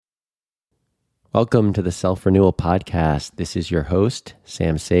Welcome to the Self-Renewal Podcast. This is your host,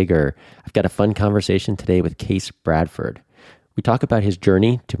 Sam Sager. I've got a fun conversation today with Case Bradford. We talk about his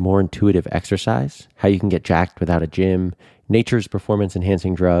journey to more intuitive exercise, how you can get jacked without a gym, nature's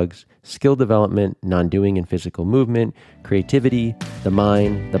performance-enhancing drugs, skill development, non-doing and physical movement, creativity, the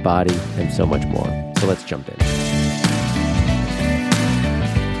mind, the body, and so much more. So let's jump in.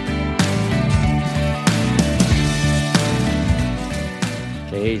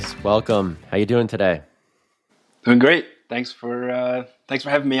 Case, welcome. How you doing today? Doing great. Thanks for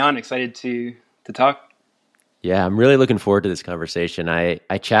having me on. Excited to talk. Yeah, I'm really looking forward to this conversation. I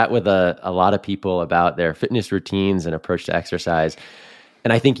chat with a lot of people about their fitness routines and approach to exercise.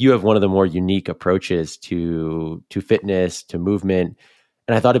 And I think you have one of the more unique approaches to fitness, to movement.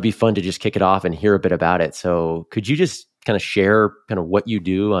 And I thought it'd be fun to just kick it off and hear a bit about it. So could you just kind of share kind of what you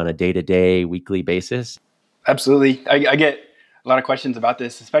do on a day-to-day, weekly basis? Absolutely. I get a lot of questions about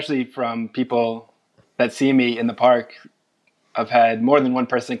this, especially from people that see me in the park. I've had more than one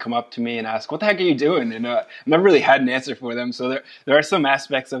person come up to me and ask, what the heck are you doing? And I've never really had an answer for them. So there are some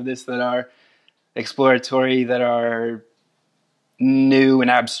aspects of this that are exploratory, that are new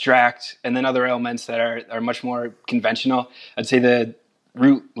and abstract, and then other elements that are much more conventional. I'd say the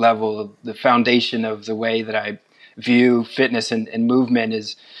root level, the foundation of the way that I view fitness and movement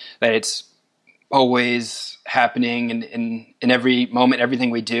is that it's always happening, and in every moment, everything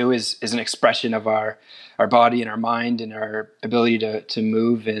we do is an expression of our body and our mind and our ability to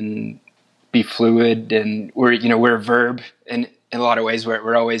move and be fluid. And we're a verb in a lot of ways.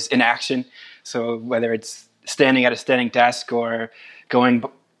 We're always in action. So whether it's standing at a standing desk or going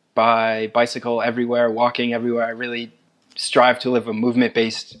by bicycle everywhere, walking everywhere, I really strive to live a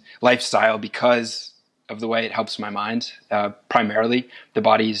movement-based lifestyle because of the way it helps my mind. Primarily, the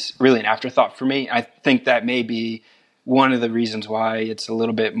body's really an afterthought for me. I think that may be one of the reasons why it's a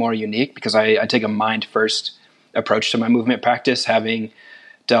little bit more unique, because I take a mind-first approach to my movement practice, having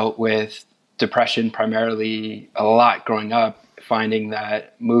dealt with depression primarily a lot growing up, finding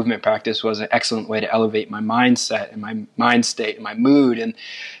that movement practice was an excellent way to elevate my mindset and my mind state and my mood, and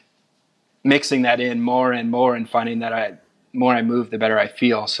mixing that in more and more and finding that the more I move, the better I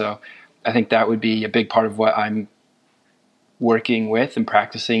feel. So I think that would be a big part of what I'm working with and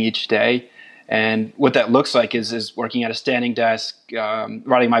practicing each day. And what that looks like is working at a standing desk,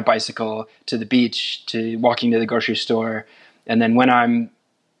 riding my bicycle to the beach, to walking to the grocery store. And then when I'm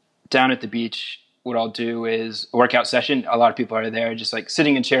down at the beach, what I'll do is a workout session. A lot of people are there just like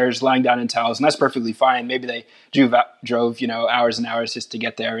sitting in chairs, lying down in towels, and that's perfectly fine. Maybe they drove hours and hours just to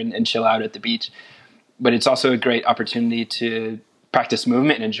get there and chill out at the beach. But it's also a great opportunity to practice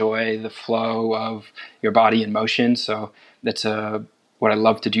movement and enjoy the flow of your body in motion. So that's what I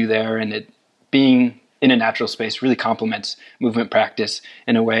love to do there. And it being in a natural space really complements movement practice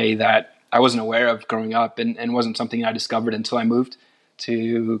in a way that I wasn't aware of growing up, and wasn't something I discovered until I moved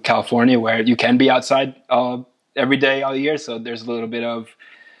to California, where you can be outside every day, all year. So there's a little bit of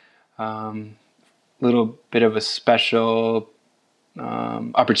a special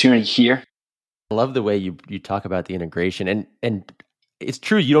opportunity here. I love the way you talk about the integration, and it's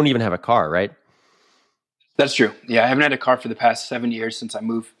true, you don't even have a car, right? That's true. Yeah, I haven't had a car for the past 7 years since I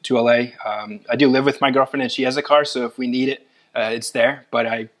moved to LA. I do live with my girlfriend, and she has a car, so if we need it, it's there. But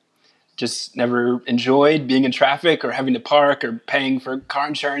I just never enjoyed being in traffic or having to park or paying for car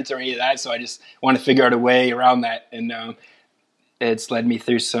insurance or any of that. So I just want to figure out a way around that, and it's led me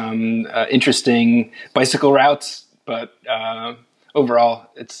through some interesting bicycle routes. But overall,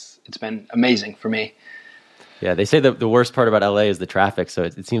 it's been amazing for me. Yeah, they say that the worst part about LA is the traffic. So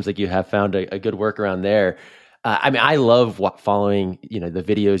it seems like you have found a good workaround there. I love following the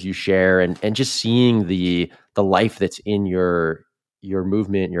videos you share and just seeing the life that's in your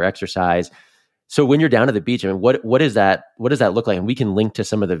movement, your exercise. So when you're down at the beach, what does that look like? And we can link to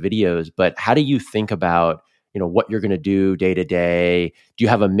some of the videos. But how do you think about what you're going to do day to day? Do you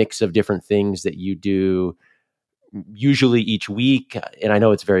have a mix of different things that you do usually each week? And I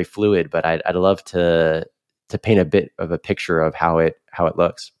know it's very fluid, but I'd love to paint a bit of a picture of how it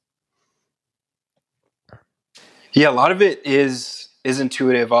looks. Yeah, a lot of it is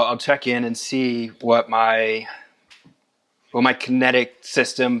intuitive. I'll check in and see what my kinetic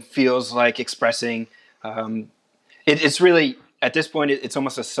system feels like expressing. It's really, at this point, it's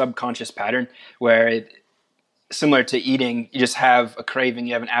almost a subconscious pattern where similar to eating, you just have a craving,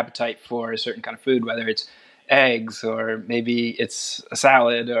 you have an appetite for a certain kind of food, whether it's eggs or maybe it's a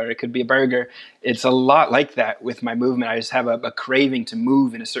salad or it could be a burger. It's a lot like that with my movement. I just have a craving to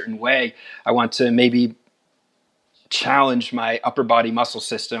move in a certain way. I want to maybe challenge my upper body muscle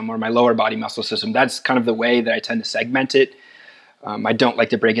system or my lower body muscle system. That's kind of the way that I tend to segment it. I don't like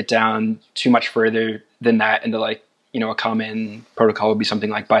to break it down too much further than that into like, a common protocol would be something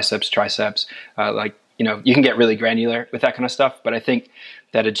like biceps, triceps. You can get really granular with that kind of stuff. But I think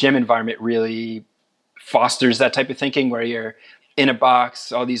that a gym environment really fosters that type of thinking where you're in a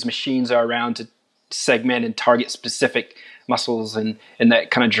box, all these machines are around to segment and target specific muscles, and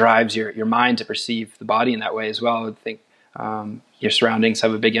that kind of drives your mind to perceive the body in that way as well. I think your surroundings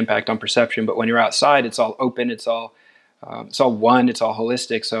have a big impact on perception, but when you're outside, it's all open, it's all one, it's all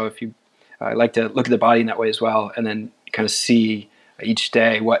holistic. So if you I like to look at the body in that way as well, and then kind of see each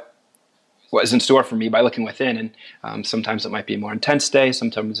day what is in store for me by looking within. And sometimes it might be a more intense day,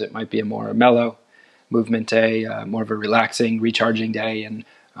 sometimes it might be a more mellow movement day, more of a relaxing, recharging day. And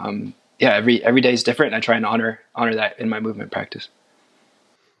every day is different, and I try and honor that in my movement practice.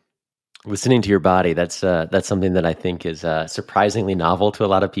 Listening to your body, that's something that I think is surprisingly novel to a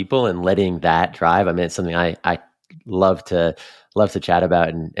lot of people, and letting that drive. I mean, it's something I love to chat about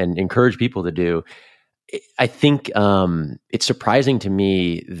and encourage people to do. I think it's surprising to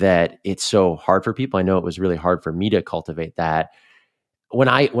me that it's so hard for people. I know it was really hard for me to cultivate that. When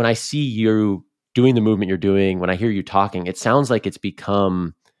I see you doing the movement you're doing, when I hear you talking, it sounds like it's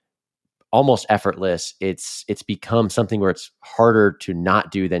become almost effortless. It's become something where it's harder to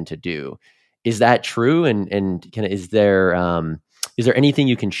not do than to do. Is that true? And kind of, is there anything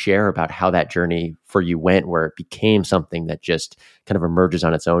you can share about how that journey for you went, where it became something that just kind of emerges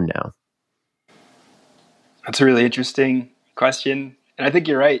on its own now? That's a really interesting question. And I think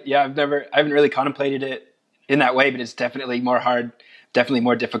you're right. Yeah, I haven't really contemplated it in that way, but it's definitely more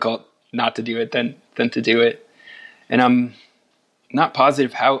difficult not to do it than to do it. And I'm not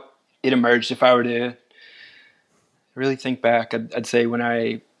positive how it emerged. If I were to really think back, I'd say when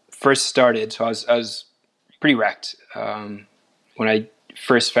I first started, so I was pretty wrecked. When I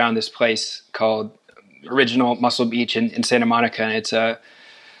first found this place called Original Muscle Beach in Santa Monica, and it's a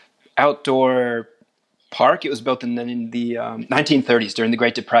outdoor park. It was built in the 1930s during the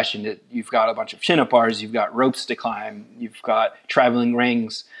Great Depression. You've got a bunch of chin-up bars, you've got ropes to climb, you've got traveling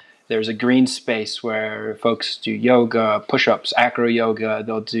rings. There's a green space where folks do yoga, push-ups, acro yoga.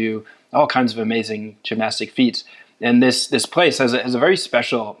 They'll do all kinds of amazing gymnastic feats. And this place has a very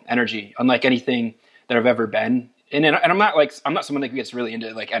special energy, unlike anything that I've ever been. And I'm not someone that gets really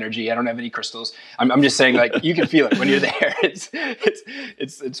into like energy. I don't have any crystals. I'm just saying, like, you can feel it when you're there.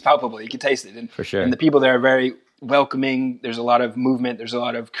 It's palpable. You can taste it. And, for sure. And the people there are very welcoming. There's a lot of movement. There's a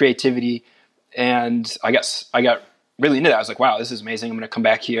lot of creativity. And I got really into that. I was like, wow, this is amazing. I'm going to come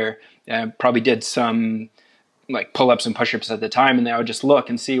back here. And I probably did some like pull-ups and push-ups at the time. And then I would just look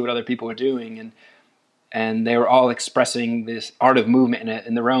and see what other people were doing. And they were all expressing this art of movement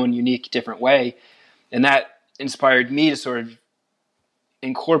in their own unique, different way. And that inspired me to sort of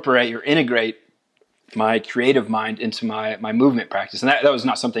incorporate or integrate my creative mind into my movement practice. And that was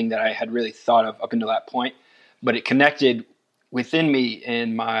not something that I had really thought of up until that point, but it connected within me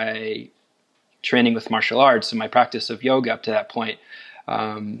in my training with martial arts and my practice of yoga up to that point.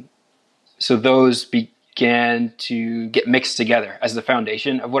 So those began to get mixed together as the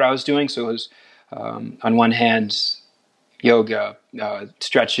foundation of what I was doing. So it was, on one hand, yoga,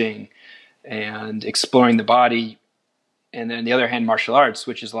 stretching, and exploring the body, and then on the other hand, martial arts,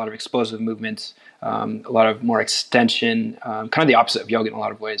 which is a lot of explosive movements, a lot of more extension, kind of the opposite of yoga in a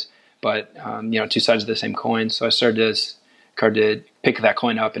lot of ways, but two sides of the same coin. So I started to pick that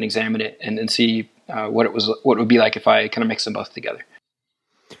coin up and examine it and see what it would be like if I kind of mix them both together.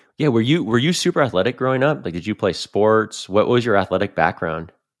 Yeah, were you super athletic growing up? Like, did you play sports? What was your athletic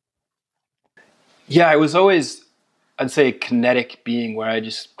background? Yeah, I was always, I'd say, a kinetic being where I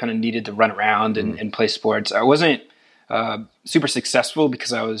just kind of needed to run around and play sports. I wasn't super successful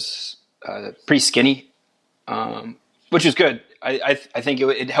because I was pretty skinny, which was good. I think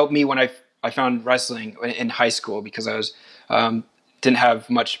it helped me when I found wrestling in high school, because I was didn't have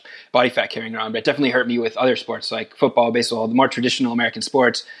much body fat carrying around, but it definitely hurt me with other sports like football, baseball, the more traditional American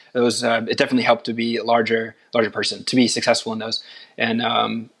sports. It definitely helped to be a larger person, to be successful in those.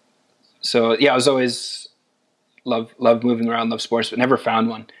 And so yeah, I was always loved moving around, loved sports, but never found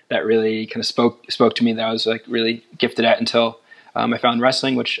one that really kind of spoke to me that I was like really gifted at until I found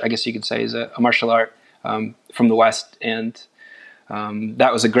wrestling, which I guess you could say is a martial art from the West. And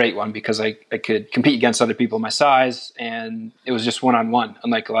that was a great one because I could compete against other people my size, and it was just one-on-one,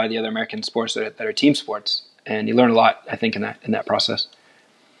 unlike a lot of the other American sports that are team sports. And you learn a lot, I think, in that process.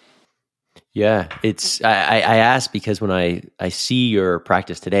 Yeah, I ask because when I see your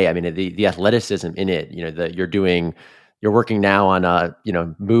practice today, I mean, the athleticism in it, you're working now on a,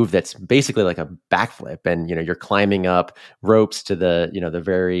 move that's basically like a backflip, and, you're climbing up ropes to the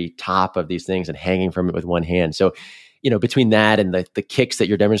very top of these things and hanging from it with one hand. So between that and the kicks that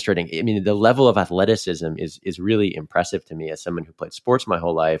you're demonstrating, I mean, the level of athleticism is really impressive to me as someone who played sports my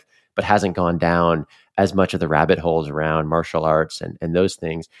whole life, but hasn't gone down as much of the rabbit holes around martial arts and those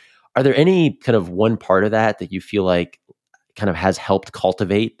things. Are there any kind of one part of that you feel like kind of has helped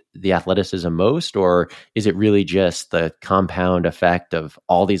cultivate the athleticism most, or is it really just the compound effect of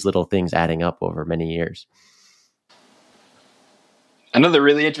all these little things adding up over many years? Another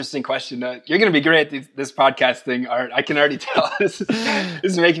really interesting question. You're going to be great at this podcast thing, Art. I can already tell. This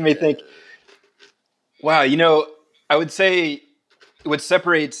is making me think. Wow, I would say what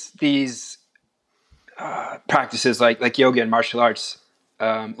separates these practices like yoga and martial arts,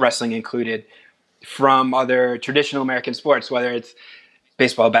 wrestling included, from other traditional American sports, whether it's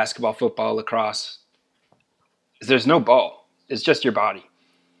baseball, basketball, football, lacrosse, is there's no ball. It's just your body.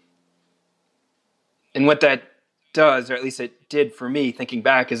 And what that does, or at least it did for me thinking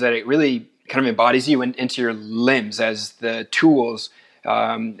back, is that it really kind of embodies you into your limbs as the tools.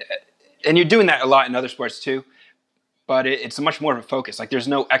 And you're doing that a lot in other sports too, but it's much more of a focus. Like there's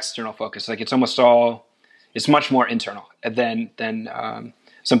no external focus. Like it's much more internal than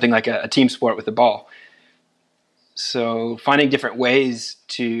something like a team sport with a ball. So finding different ways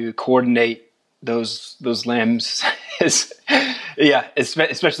to coordinate those limbs is,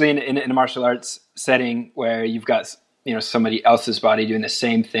 especially in a martial arts setting where you've got somebody else's body doing the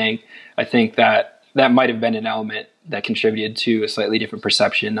same thing. I think that might have been an element that contributed to a slightly different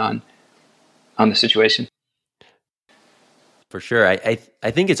perception on the situation. For sure. I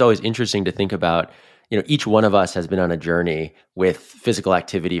think it's always interesting to think about, each one of us has been on a journey with physical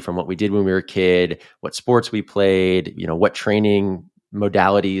activity, from what we did when we were a kid, what sports we played, what training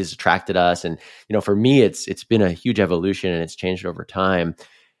modalities attracted us. And, for me, it's been a huge evolution and it's changed over time.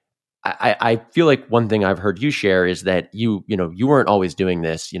 I feel like one thing I've heard you share is that you weren't always doing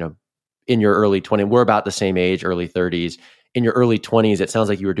this, in your early 20s. We're about the same age, early 30s. In your early 20s, it sounds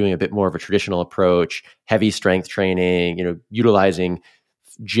like you were doing a bit more of a traditional approach, heavy strength training, utilizing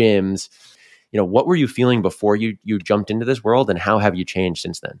gyms. What were you feeling before you jumped into this world, and how have you changed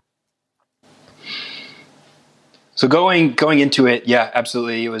since then? So going into it, yeah,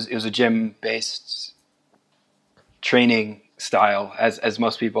 absolutely. It was a gym based training style, as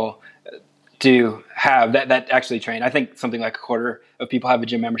most people do have that actually train. I think something like a quarter of people have a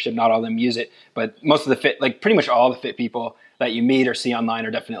gym membership. Not all of them use it, but most of the pretty much all the fit people that you meet or see online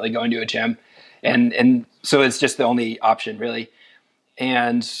are definitely going to a gym, and so it's just the only option really.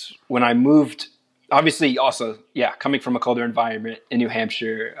 And when I moved, obviously also, coming from a colder environment in New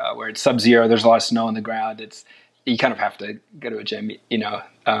Hampshire, where it's sub-zero, there's a lot of snow on the ground. You kind of have to go to a gym, you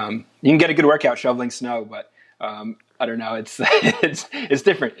can get a good workout shoveling snow, but I don't know. It's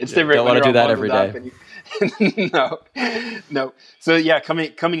different. It's different. Don't want to do that every day. No. So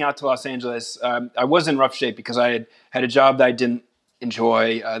coming out to Los Angeles, I was in rough shape because I had a job that I didn't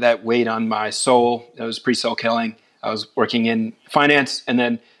enjoy, that weighed on my soul. It was pretty soul killing. I was working in finance, and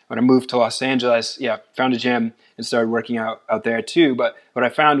then when I moved to Los Angeles, found a gym and started working out there too. But what I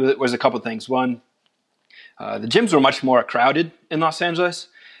found was a couple of things. One, the gyms were much more crowded in Los Angeles,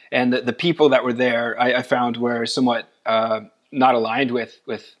 and the people that were there, I found, were somewhat not aligned with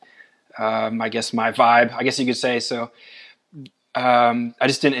I guess my vibe, I guess you could say. So I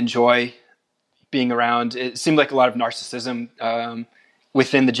just didn't enjoy being around. It seemed like a lot of narcissism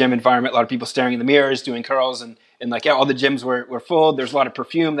within the gym environment. A lot of people staring in the mirrors, doing curls, and all the gyms were full. There's a lot of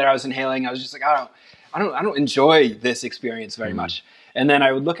perfume that I was inhaling. I was just like, I don't enjoy this experience very much. And then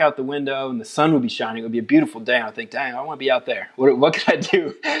I would look out the window and the sun would be shining. It would be a beautiful day. And I would think, dang, I want to be out there. What could I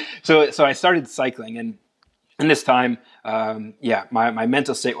do? So I started cycling. And in this time, my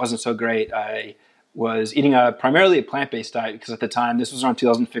mental state wasn't so great. I was eating primarily a plant-based diet because at the time, this was around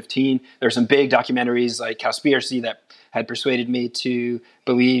 2015, there were some big documentaries like Cowspiracy that had persuaded me to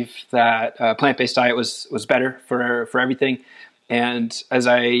believe that a plant-based diet was better for everything. And as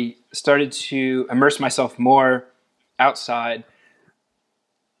I started to immerse myself more outside,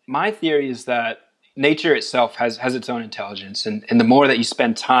 my theory is that nature itself has its own intelligence. And the more that you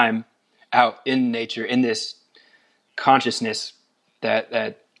spend time out in nature, in this consciousness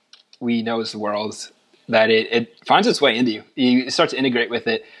that we know as the world, that it finds its way into you. You start to integrate with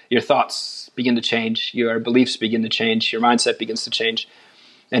it. Your thoughts begin to change. Your beliefs begin to change. Your mindset begins to change.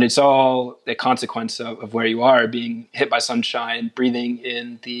 And it's all a consequence of where you are, being hit by sunshine, breathing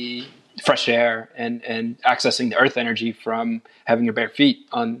in the fresh air, and accessing the earth energy from having your bare feet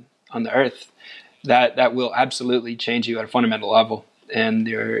on the earth. That will absolutely change you at a fundamental level. And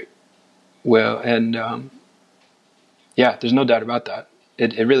there's no doubt about that.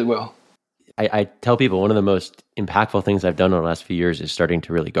 It really will. I tell people one of the most impactful things I've done over the last few years is starting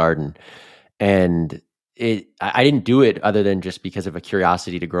to really garden. And I didn't do it other than just because of a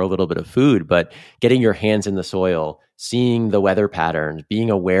curiosity to grow a little bit of food, but getting your hands in the soil, seeing the weather patterns, being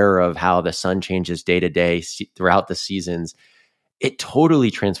aware of how the sun changes day to day throughout the seasons, it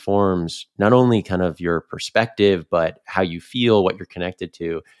totally transforms not only kind of your perspective, but how you feel, what you're connected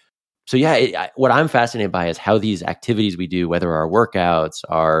to. So yeah, what I'm fascinated by is how these activities we do, whether our workouts,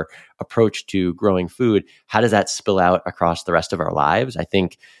 our approach to growing food, how does that spill out across the rest of our lives? I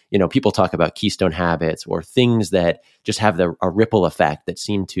think, people talk about keystone habits or things that just have a ripple effect that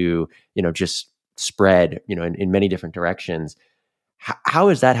seem to, just spread, in many different directions. How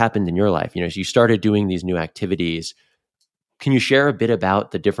has that happened in your life? As you started doing these new activities, can you share a bit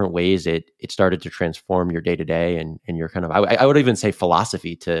about the different ways it started to transform your day to day and your kind of, I would even say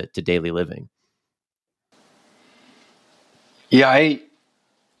philosophy to daily living? Yeah, I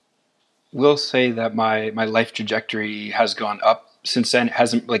will say that my life trajectory has gone up since then. It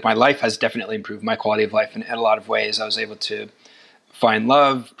hasn't, like, my life has definitely improved, my quality of life in a lot of ways. I was able to find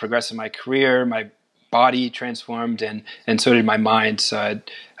love, progress in my career, my body transformed, and so did my mind. So I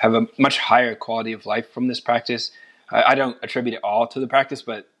have a much higher quality of life from this practice. I don't attribute it all to the practice,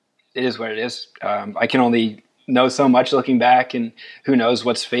 but it is what it is. I can only know so much looking back, and who knows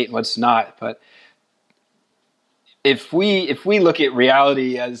what's fate and what's not. But if we look at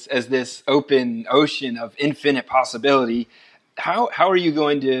reality as this open ocean of infinite possibility, how are you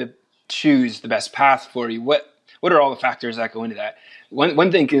going to choose the best path for you? What are all the factors that go into that?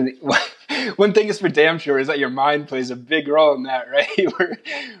 One thing is for damn sure is that your mind plays a big role in that, right?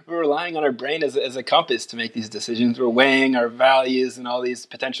 We're relying on our brain as a compass to make these decisions. We're weighing our values and all these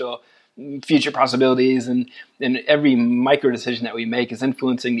potential future possibilities, and every micro decision that we make is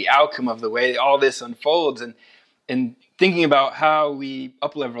influencing the outcome of the way all this unfolds. And thinking about how we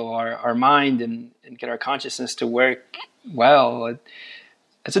up-level our mind and get our consciousness to work well,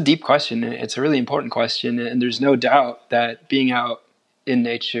 it's a deep question. It's a really important question, and there's no doubt that being out in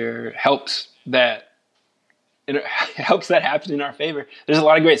nature helps that happen in our favor. There's a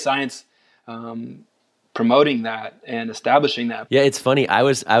lot of great science promoting that and establishing that. Yeah, it's funny. I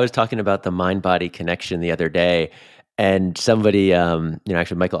was talking about the mind-body connection the other day, and somebody,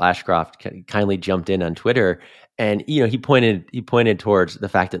 actually Michael Ashcroft kindly jumped in on Twitter, and he pointed towards the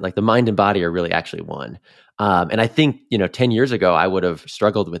fact that, like, the mind and body are really actually one. And I think 10 years ago I would have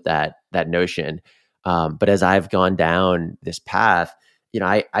struggled with that notion, but as I've gone down this path,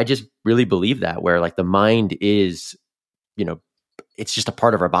 I just really believe that, where, like, the mind is, it's just a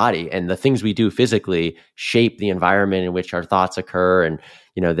part of our body, and the things we do physically shape the environment in which our thoughts occur. And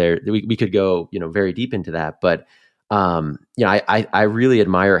we could go very deep into that, but I really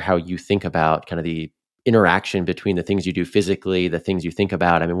admire how you think about kind of the interaction between the things you do physically, the things you think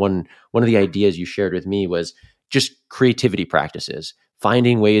about. I mean, one of the ideas you shared with me was just creativity practices,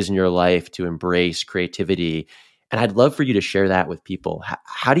 finding ways in your life to embrace creativity. And I'd love for you to share that with people.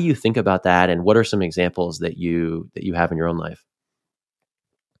 How do you think about that, and what are some examples that you have in your own life?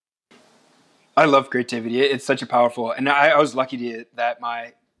 I love creativity. It's such a powerful, and I was lucky that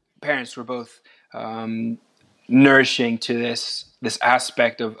my parents were both nourishing to this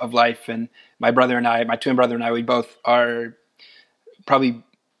aspect of life. And my twin brother and I, we both are probably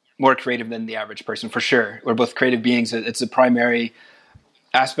more creative than the average person, for sure. We're both creative beings. It's a primary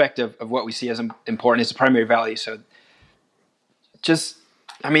aspect of what we see as important. It's a primary value. So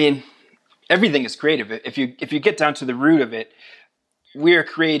everything is creative. If you get down to the root of it, we're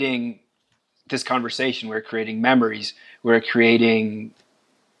creating this conversation. We're creating memories. We're creating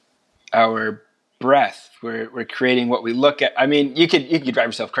our breath. We're creating what we look at. I mean, you could drive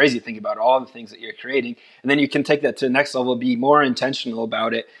yourself crazy thinking about all the things that you're creating, and then you can take that to the next level, be more intentional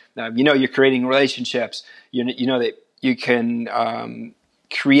about it. You're creating relationships. You know that you can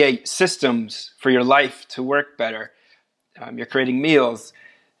create systems for your life to work better. You're creating meals.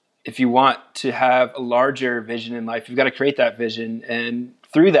 If you want to have a larger vision in life, you've got to create that vision, and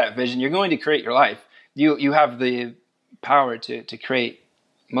through that vision, you're going to create your life. You have the power to create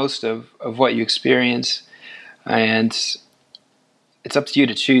most of what you experience, and it's up to you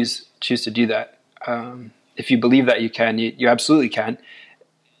to choose to do that. If you believe that you can, you absolutely can.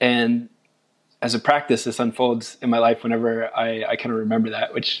 And as a practice, this unfolds in my life whenever I kind of remember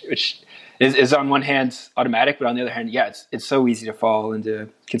that, which is on one hand automatic, but on the other hand, yeah, it's so easy to fall into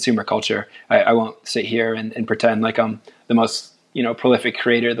consumer culture. I won't sit here and pretend like I'm the most prolific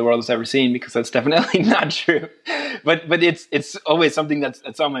creator the world has ever seen, because that's definitely not true. But it's always something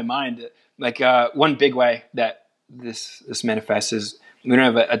that's on my mind. Like one big way that this manifests is we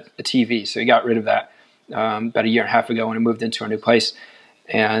don't have a TV, so we got rid of that about a year and a half ago when I moved into our new place,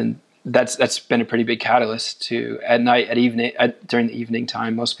 and that's been a pretty big catalyst to at night, during the evening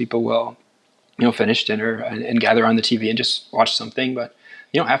time. Most people will finish dinner and gather on the TV and just watch something, but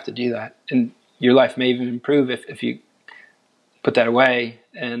you don't have to do that. And your life may even improve if you put that away,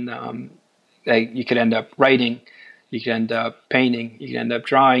 and you could end up writing, you could end up painting, you could end up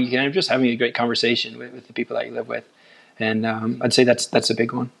drawing, you could end up just having a great conversation with the people that you live with. And I'd say that's a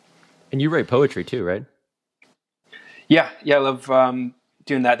big one. And you write poetry too, right? Yeah, I love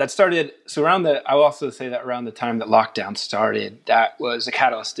doing that. That started, so I will also say that around the time that lockdown started, that was a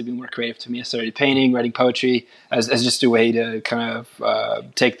catalyst to be more creative to me. I started painting, writing poetry as just a way to kind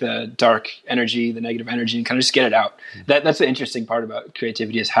of take the dark energy, the negative energy, and kind of just get it out. That's the interesting part about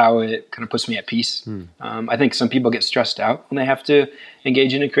creativity, is how it kind of puts me at peace. I think some people get stressed out when they have to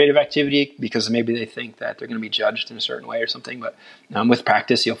engage in a creative activity because maybe they think that they're going to be judged in a certain way or something. But with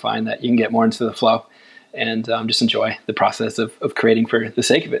practice, you'll find that you can get more into the flow and just enjoy the process of creating for the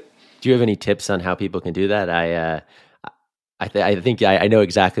sake of it. Do you have any tips on how people can do that? I think I know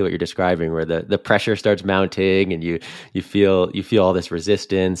exactly what you're describing, where the pressure starts mounting and you feel all this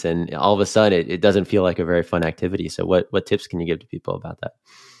resistance, and all of a sudden it doesn't feel like a very fun activity. So what tips can you give to people about that?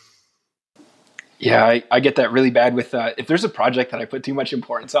 Yeah, I get that really bad with if there's a project that I put too much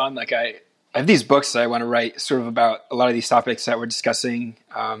importance on. Like I have these books that I want to write sort of about a lot of these topics that we're discussing,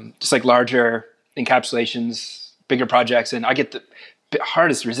 just like larger encapsulations, bigger projects, and I get the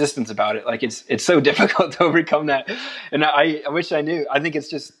hardest resistance about it. Like it's so difficult to overcome that, and I wish I knew. I think it's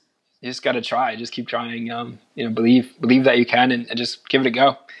just, you just got to try, just keep trying. Believe that you can, and just give it a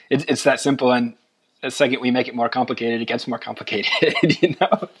go. It's that simple. And the second we make it more complicated, it gets more complicated.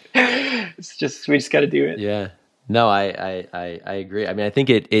 It's just, we just got to do it. Yeah, no, I agree. I mean, I think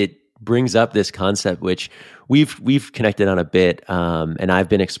it brings up this concept which we've connected on a bit, and I've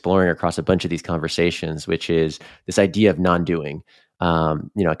been exploring across a bunch of these conversations, which is this idea of non-doing. A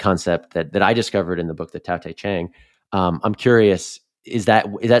concept that I discovered in the book, The Tao Te Ching. I'm curious, is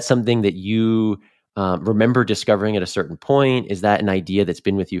that something that you remember discovering at a certain point? Is that an idea that's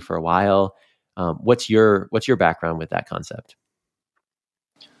been with you for a while? What's your background with that concept?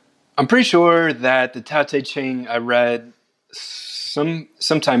 I'm pretty sure that the Tao Te Ching I read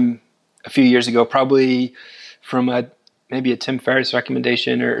sometime a few years ago, probably from maybe a Tim Ferriss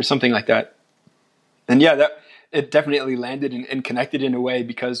recommendation or something like that. And yeah, that it definitely landed and connected in a way,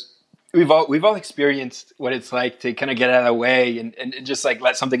 because we've all experienced what it's like to kind of get out of the way and just like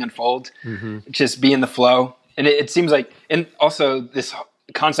let something unfold, just be in the flow. And it seems like, and also this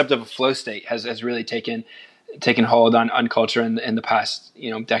concept of a flow state has really taken hold on culture in the past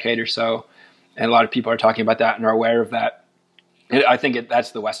decade or so, and a lot of people are talking about that and are aware of that. I think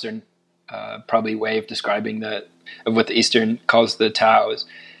that's the Western probably way of describing of what the Eastern calls the Tao, is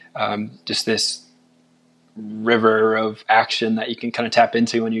just this river of action that you can kind of tap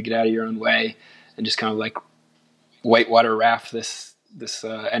into when you get out of your own way, and just kind of like whitewater raft this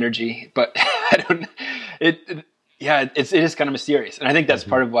energy. But it is kind of mysterious, and I think that's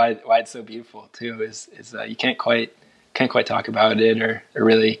part of why it's so beautiful too. Is you can't quite talk about it or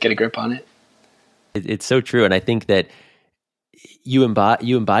really get a grip on it. It's so true, and I think that you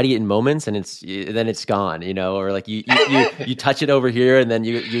embody it in moments, and then it's gone, or like you touch it over here, and then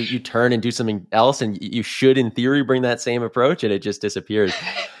you turn and do something else, and you should in theory bring that same approach, and it just disappears.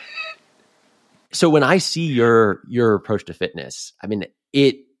 So when I see your approach to fitness, I mean,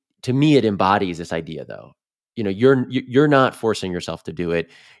 to me it embodies this idea, though. You're not forcing yourself to do it.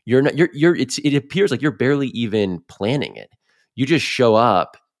 It appears like you're barely even planning it. You just show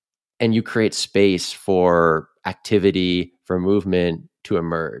up and you create space for activity, for movement to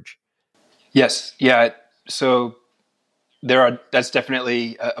emerge. Yes. Yeah. So that's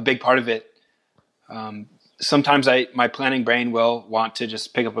definitely a big part of it. Sometimes my planning brain will want to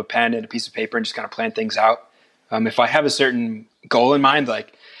just pick up a pen and a piece of paper and just kind of plan things out. If I have a certain goal in mind,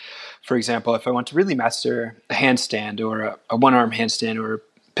 like, for example, if I want to really master a handstand or a one-arm handstand or a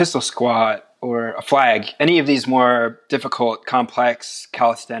pistol squat or a flag, any of these more difficult, complex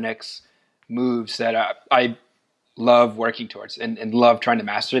calisthenics moves that I love working towards and love trying to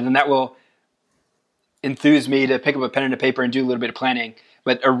master, then that will enthuse me to pick up a pen and a paper and do a little bit of planning.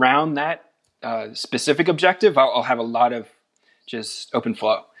 But around that specific objective, I'll have a lot of just open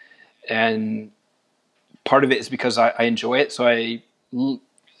flow. And part of it is because I enjoy it. So I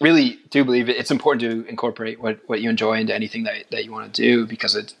really do believe it's important to incorporate what you enjoy into anything that you want to do,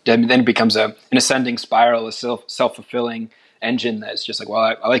 because then it becomes an ascending spiral, a self-fulfilling engine that's just like,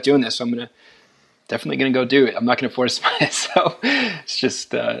 well, I like doing this, so I'm definitely going to go do it. I'm not going to force myself. It's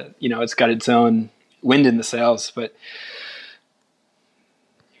just, it's got its own wind in the sails. But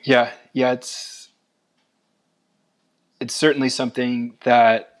yeah, it's certainly something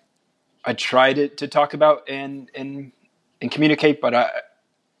that I try to talk about and communicate, but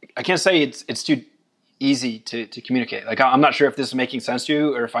I can't say it's too easy to communicate. Like, I'm not sure if this is making sense to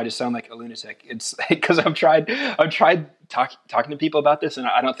you or if I just sound like a lunatic. It's because I've tried talking to people about this, and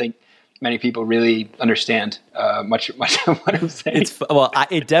I don't think many people really understand much of what I'm saying.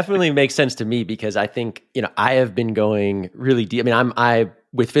 It definitely makes sense to me because I think, I have been going really deep. I mean, I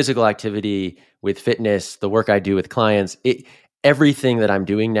with physical activity, with fitness, the work I do with clients, everything that I'm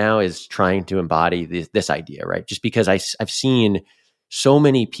doing now is trying to embody this idea, right? Just because I've seen so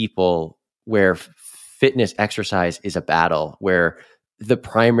many people where fitness exercise is a battle, where the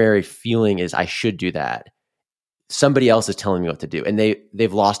primary feeling is I should do that. Somebody else is telling me what to do, and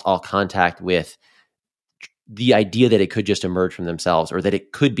they've lost all contact with the idea that it could just emerge from themselves or that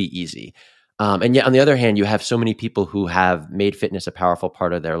it could be easy. And yet, on the other hand, you have so many people who have made fitness a powerful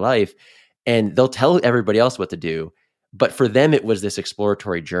part of their life, and they'll tell everybody else what to do. But for them, it was this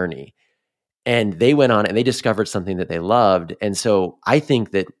exploratory journey. And they went on and they discovered something that they loved. And so I think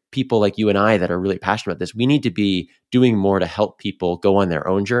that people like you and I that are really passionate about this, we need to be doing more to help people go on their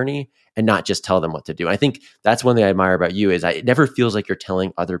own journey and not just tell them what to do. And I think that's one thing I admire about you is it never feels like you're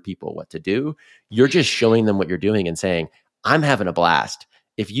telling other people what to do. You're just showing them what you're doing and saying, I'm having a blast.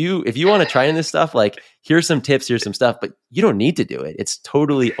 If you want to try in this stuff, like here's some tips, here's some stuff, but you don't need to do it. It's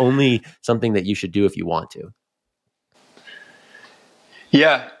totally only something that you should do if you want to.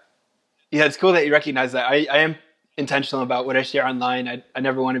 Yeah. Yeah, it's cool that you recognize that. I am intentional about what I share online. I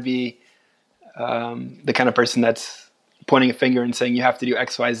never want to be the kind of person that's pointing a finger and saying you have to do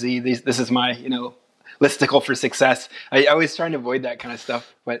X, Y, Z. This is my listicle for success. I always try and avoid that kind of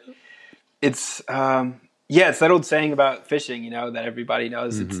stuff. But it's it's that old saying about fishing, that everybody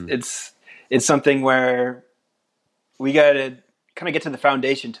knows. Mm-hmm. It's something where we got to kind of get to the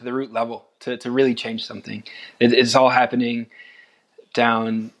foundation, to the root level, to really change something. It's all happening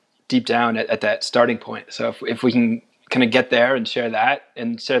deep down at that starting point. So if we can kind of get there and share that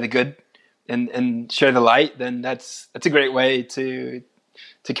and share the good and share the light, then that's a great way to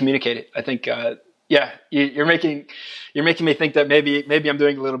communicate it. I think, you're making me think that maybe I'm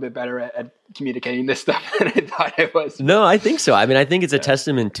doing a little bit better at communicating this stuff than I thought I was. No, I think so. I mean, I think it's a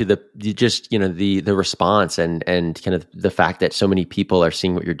testament to the response and kind of the fact that so many people are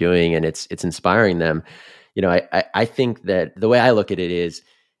seeing what you're doing and it's inspiring them. I think that the way I look at it is,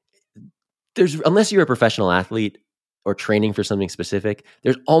 unless you're a professional athlete or training for something specific,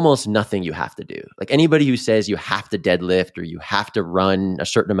 there's almost nothing you have to do. Like anybody who says you have to deadlift or you have to run a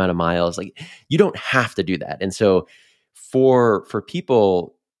certain amount of miles, like you don't have to do that. And so for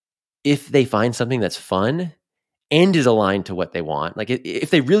people, if they find something that's fun and is aligned to what they want, like if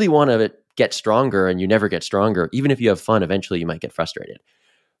they really want to get stronger and you never get stronger, even if you have fun, eventually you might get frustrated.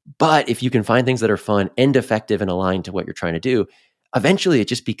 But if you can find things that are fun and effective and aligned to what you're trying to do, eventually it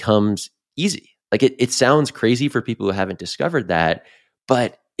just becomes easy. Like it sounds crazy for people who haven't discovered that,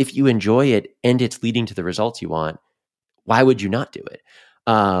 but if you enjoy it and it's leading to the results you want, why would you not do it?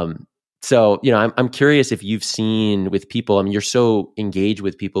 So I'm curious if you've seen with people, I mean, you're so engaged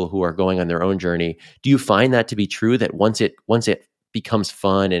with people who are going on their own journey. Do you find that to be true, that once it becomes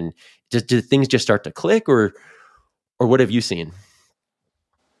fun and do things just start to click, or what have you seen?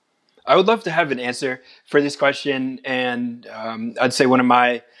 I would love to have an answer for this question, and I'd say one of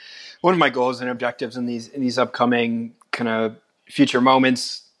my goals and objectives in these upcoming kind of future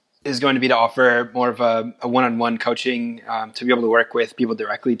moments is going to be to offer more of a one-on-one coaching to be able to work with people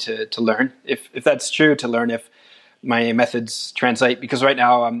directly to learn if that's true, to learn if my methods translate. Because right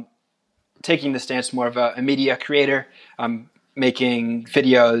now I'm taking the stance more of a media creator. I'm making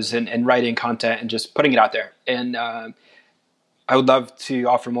videos and writing content and just putting it out there. And I would love to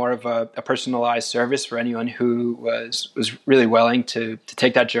offer more of a personalized service for anyone who was really willing to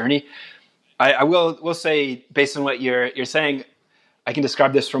take that journey. I will say, based on what you're saying, I can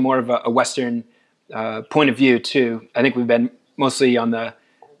describe this from more of a Western point of view too. I think we've been mostly on the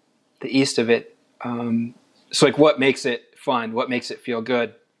east of it. So like, what makes it fun? What makes it feel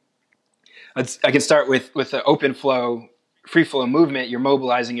good? I can start with the open flow, free flow movement. You're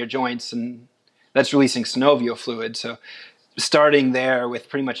mobilizing your joints, and that's releasing synovial fluid. So starting there with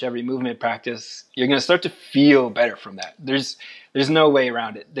pretty much every movement practice, you're going to start to feel better from that. There's no way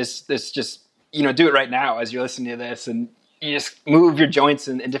around it. This just, do it right now as you're listening to this, and you just move your joints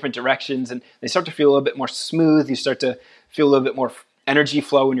in different directions, and they start to feel a little bit more smooth. You start to feel a little bit more energy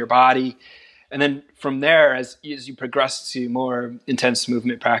flow in your body. And then from there, as you progress to more intense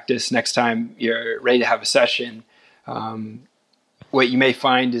movement practice, next time you're ready to have a session, what you may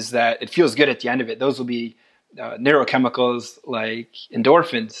find is that it feels good at the end of it. Those will be neurochemicals like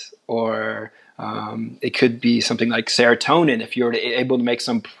endorphins, or it could be something like serotonin if you were able to make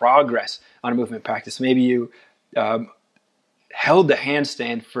some progress on a movement practice. Maybe you held the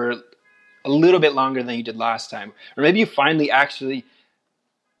handstand for a little bit longer than you did last time. Or maybe you finally actually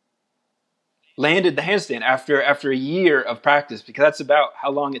landed the handstand after a year of practice, because that's about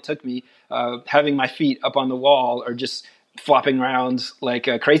how long it took me, having my feet up on the wall or just flopping around like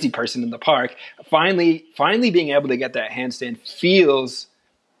a crazy person in the park. Finally being able to get that handstand feels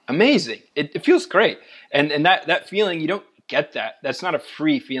amazing. It feels great. And that feeling, you don't get that. That's not a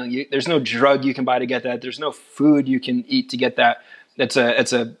free feeling. There's no drug you can buy to get that. There's no food you can eat to get that. It's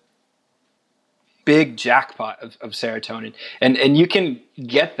a big jackpot of serotonin. And you can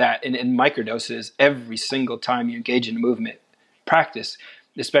get that in microdoses every single time you engage in a movement practice,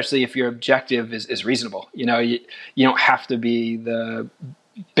 especially if your objective is reasonable. You don't have to be the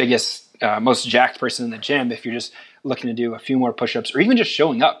biggest, most jacked person in the gym if you're just looking to do a few more push-ups, or even just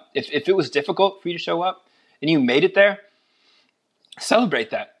showing up. If it was difficult for you to show up and you made it there, celebrate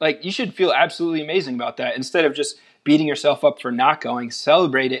that. Like, you should feel absolutely amazing about that. Instead of just beating yourself up for not going,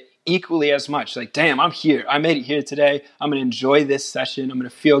 celebrate it equally as much. Like, damn, I'm here. I made it here today. I'm going to enjoy this session. I'm going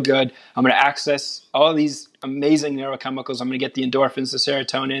to feel good. I'm going to access all these amazing neurochemicals. I'm going to get the endorphins, the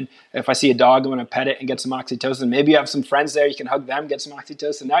serotonin. If I see a dog, I'm going to pet it and get some oxytocin. Maybe you have some friends there. You can hug them, get some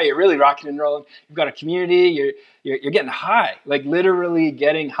oxytocin. Now you're really rocking and rolling. You've got a community. You're getting high, like literally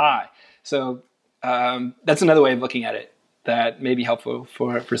getting high. So that's another way of looking at it that may be helpful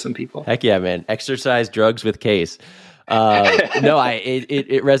for some people. Heck yeah, man. Exercise, drugs with Case. No,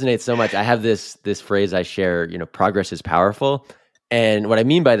 it resonates so much. I have this phrase I share, progress is powerful. And what I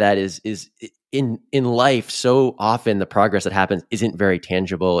mean by that is in life, so often the progress that happens isn't very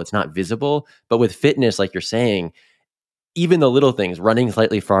tangible. It's not visible. But with fitness, like you're saying, even the little things, running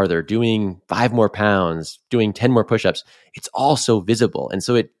slightly farther, doing 5 more pounds, doing 10 more push-ups, it's all so visible. And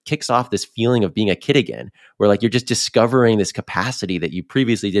so it kicks off this feeling of being a kid again, where like you're just discovering this capacity that you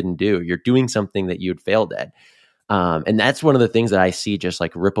previously didn't do. You're doing something that you'd failed at. And that's one of the things that I see just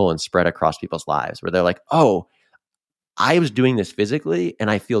like ripple and spread across people's lives, where they're like, oh, I was doing this physically and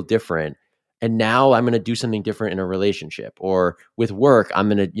I feel different. And now I'm going to do something different in a relationship, or with work, I'm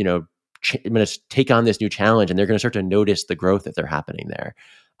going to, I'm going to take on this new challenge, and they're going to start to notice the growth that they're happening there.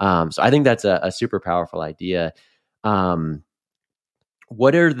 So I think that's a super powerful idea.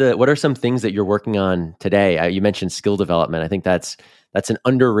 What are some things that you're working on today? You mentioned skill development. I think that's an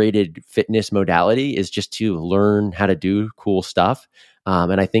underrated fitness modality, is just to learn how to do cool stuff.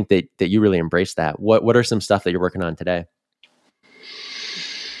 And I think that you really embrace that. What are some stuff that you're working on today?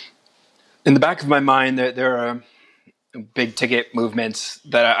 In the back of my mind, there are big ticket movements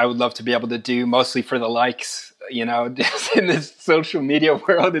that I would love to be able to do, mostly for the likes. Just in this social media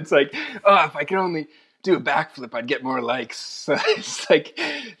world, it's like, oh, if I could only do a backflip, I'd get more likes. So it's like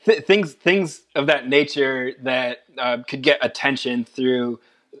things of that nature that could get attention through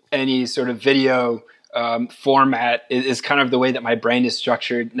any sort of video format is kind of the way that my brain is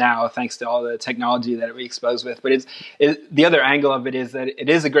structured now, thanks to all the technology that we expose with. But the other angle of it is that it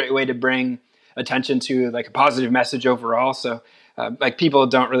is a great way to bring attention to like a positive message overall. So like people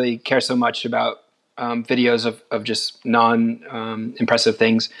don't really care so much about videos of just impressive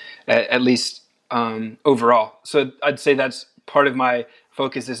things, at least overall. So I'd say that's part of my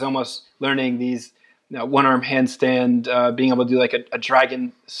focus, is almost learning these one-arm handstand, being able to do like a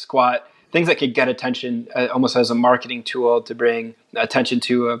dragon squat, things that could get attention almost as a marketing tool to bring attention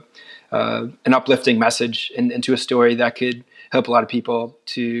to an uplifting message and to a story that could help a lot of people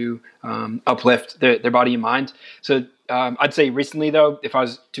to uplift their body and mind. So I'd say recently, though, if I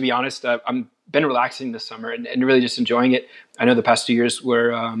was to be honest, I've been relaxing this summer and really just enjoying it. I know the past 2 years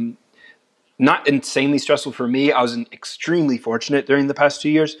were not insanely stressful for me. I was extremely fortunate during the past 2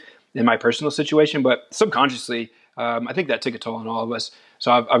 years in my personal situation, but subconsciously, I think that took a toll on all of us.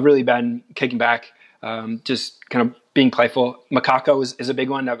 So I've really been kicking back, just kind of being playful. Macaco is a big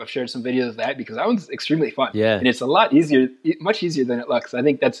one. I've shared some videos of that because that one's extremely fun. Yeah. And it's a lot easier, much easier than it looks. I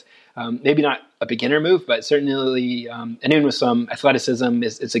think that's maybe not a beginner move, but certainly anyone with some athleticism,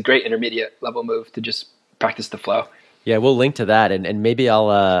 it's a great intermediate level move to just practice the flow. Yeah, we'll link to that, and maybe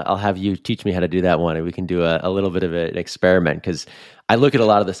I'll have you teach me how to do that one, and we can do a little bit of an experiment, because I look at a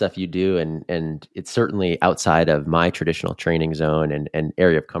lot of the stuff you do, and it's certainly outside of my traditional training zone and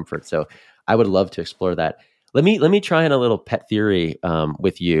area of comfort. So I would love to explore that. Let me try in a little pet theory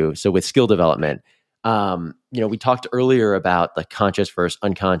with you. So with skill development, we talked earlier about the conscious versus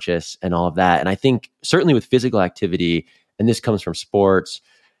unconscious and all of that, and I think certainly with physical activity, and this comes from sports.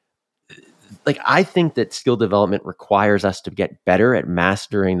 Like, I think that skill development requires us to get better at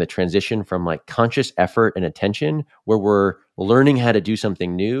mastering the transition from like conscious effort and attention, where we're learning how to do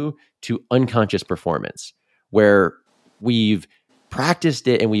something new, to unconscious performance, where we've practiced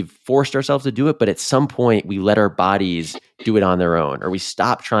it and we've forced ourselves to do it, but at some point we let our bodies do it on their own, or we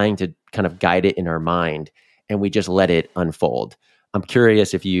stop trying to kind of guide it in our mind and we just let it unfold. I'm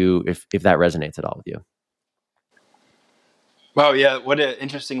curious if that resonates at all with you. Wow, yeah, what an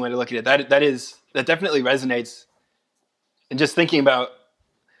interesting way to look at it. That definitely resonates. And just thinking about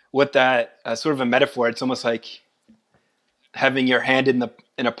what that sort of a metaphor, it's almost like having your hand in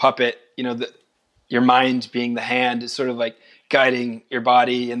a puppet, your mind being the hand is sort of like guiding your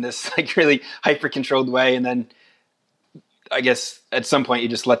body in this like really hyper controlled way. And then I guess at some point you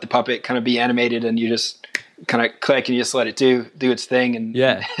just let the puppet kind of be animated and you just kind of click and you just let it do its thing and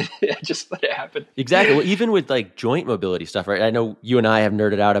just let it happen. Exactly. Well, even with like joint mobility stuff, right? I know you and I have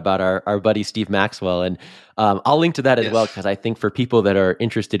nerded out about our buddy Steve Maxwell, and I'll link to that as well, because I think for people that are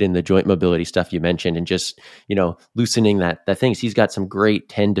interested in the joint mobility stuff you mentioned and just, loosening that things, he's got some great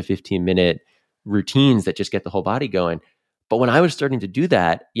 10 to 15 minute routines that just get the whole body going. But when I was starting to do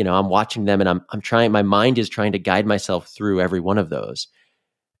that, I'm watching them and I'm trying, my mind is trying to guide myself through every one of those.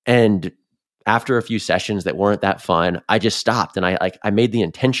 And after a few sessions that weren't that fun, I just stopped and I made the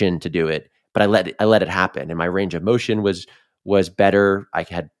intention to do it, but I let it happen. And my range of motion was better. I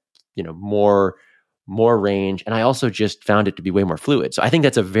had, more range. And I also just found it to be way more fluid. So I think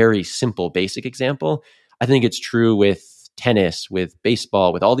that's a very simple, basic example. I think it's true with tennis, with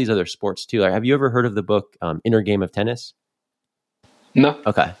baseball, with all these other sports too. Like, have you ever heard of the book, Inner Game of Tennis? No.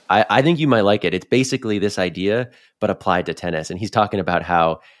 Okay. I think you might like it. It's basically this idea, but applied to tennis. And he's talking about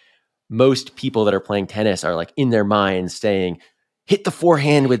how most people that are playing tennis are like in their minds saying, hit the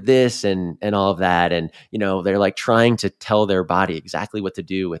forehand with this and all of that. And, they're like trying to tell their body exactly what to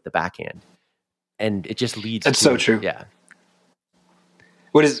do with the backhand. And it just leads That's so true. Yeah.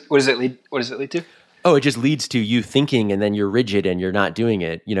 What does it lead to? Oh, it just leads to you thinking and then you're rigid and you're not doing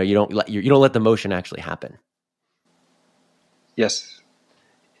it. You don't let the motion actually happen. Yes.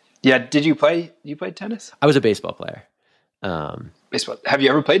 Yeah. Did you play tennis? I was a baseball player. Baseball. Have you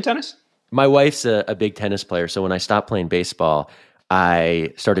ever played tennis? My wife's a big tennis player. So when I stopped playing baseball,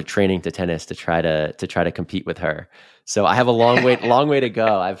 I started training to tennis to try to compete with her. So I have a long way to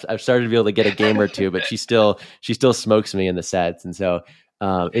go. I've started to be able to get a game or two, but she still smokes me in the sets. And so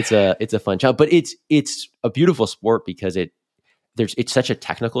it's a fun challenge, but it's a beautiful sport because it's such a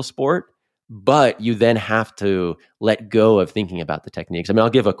technical sport, but you then have to let go of thinking about the techniques. I mean, I'll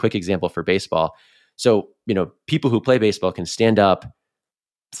give a quick example for baseball. So, people who play baseball can stand up,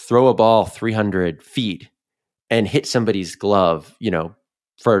 throw a ball 300 feet and hit somebody's glove,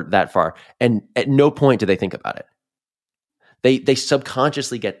 for that far. And at no point do they think about it. They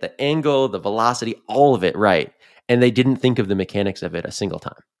subconsciously get the angle, the velocity, all of it right. And they didn't think of the mechanics of it a single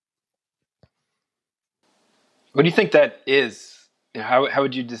time. What do you think that is? How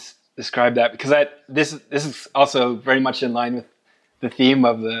would you describe that? Because this is also very much in line with the theme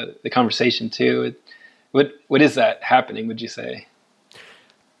of the conversation too. What is that happening, would you say?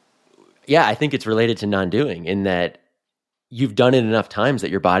 Yeah, I think it's related to non-doing in that you've done it enough times that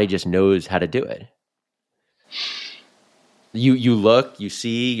your body just knows how to do it. You look, you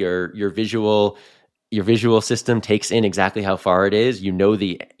see, your visual system takes in exactly how far it is. You know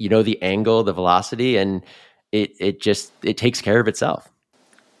the angle, the velocity, and it takes care of itself.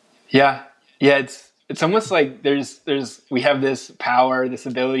 Yeah. It's almost like we have this power, this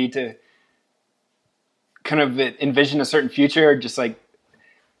ability to kind of envision a certain future, just like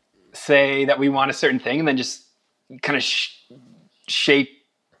say that we want a certain thing and then just kind of shape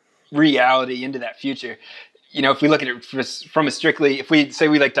reality into that future. If we look at it from if we say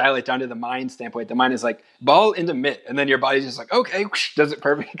we like dial it down to the mind standpoint, the mind is like ball into mitt, and then your body's just like, okay, whoosh, does it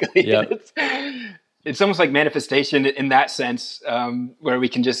perfectly. Yep. It's almost like manifestation in that sense, where we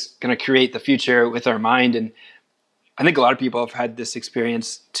can just kind of create the future with our mind. And I think a lot of people have had this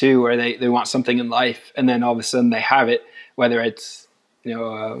experience too, where they want something in life and then all of a sudden they have it, whether it's,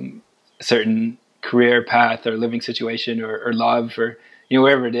 a certain career path or living situation or love or,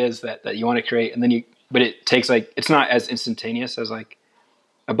 wherever it is that you want to create. And then but it takes it's not as instantaneous as like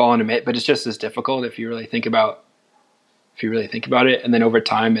a ball in a mitt, but it's just as difficult if you really think about it. And then over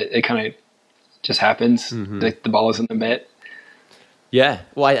time, it kind of just happens. Mm-hmm. The ball is in the mitt. Yeah.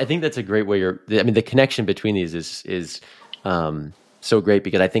 Well, I think that's a great way the connection between these is so great,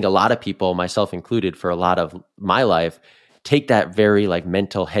 because I think a lot of people, myself included, for a lot of my life, take that very like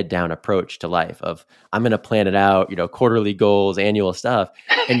mental head down approach to life of I'm going to plan it out, quarterly goals, annual stuff.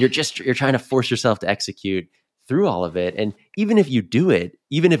 And you're trying to force yourself to execute through all of it. And even if you do it,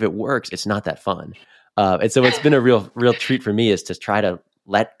 even if it works, it's not that fun. And so it's been a real treat for me is to try to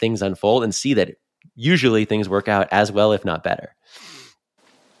let things unfold and see that usually things work out as well, if not better.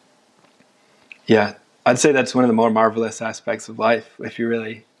 Yeah. I'd say that's one of the more marvelous aspects of life, if you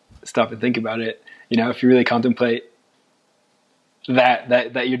really stop and think about it. If you really contemplate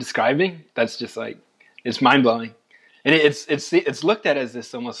that you're describing, that's just like, it's mind blowing, and it's looked at as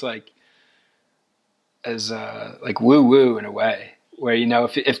this almost like like woo woo in a way, where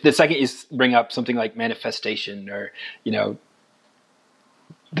if the second you bring up something like manifestation or the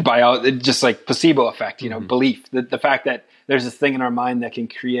just like placebo effect, belief, the fact that there's this thing in our mind that can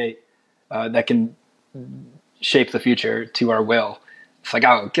create that can shape the future to our will. It's like,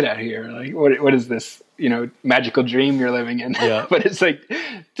 oh, get out of here. Like, what is this, magical dream you're living in? Yeah. But it's like,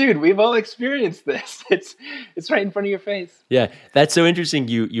 dude, we've all experienced this. It's right in front of your face. Yeah. That's so interesting.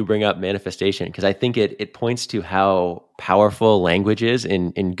 You bring up manifestation, because I think it points to how powerful language is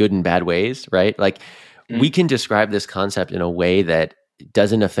in good and bad ways, right? Like we can describe this concept in a way that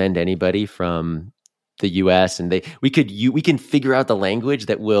doesn't offend anybody from the US, and we can figure out the language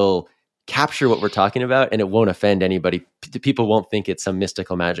that will capture what we're talking about, and it won't offend anybody. People won't think it's some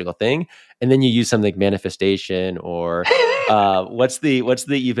mystical, magical thing. And then you use something like manifestation or what's the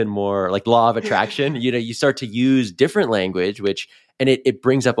even more like law of attraction. You start to use different language, and it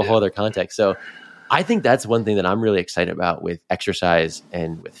brings up a whole other context. So I think that's one thing that I'm really excited about with exercise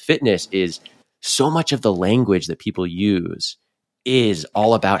and with fitness is so much of the language that people use is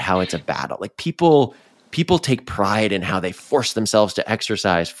all about how it's a battle. Like people take pride in how they force themselves to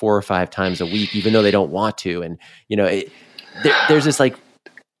exercise 4 or 5 times a week, even though they don't want to. And, there's this like,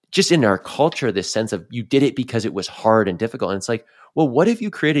 just in our culture, this sense of you did it because it was hard and difficult. And it's like, well, what if you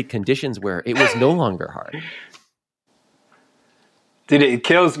created conditions where it was no longer hard? Dude, it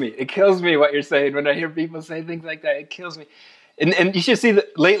kills me. It kills me what you're saying. When I hear people say things like that, it kills me. And you should see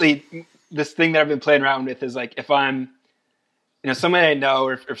that lately, this thing that I've been playing around with is like, if I'm, somebody I know,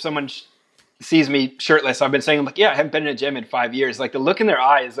 or if someone sees me shirtless, I've been saying, I'm like, yeah, I haven't been in a gym in 5 years. Like the look in their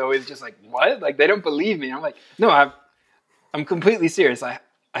eye is always just like, what? Like they don't believe me. I'm like, no, I'm completely serious. I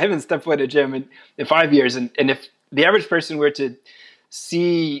haven't stepped foot in a gym in 5 years. And if the average person were to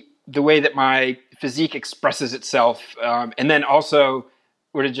see the way that my physique expresses itself, and then also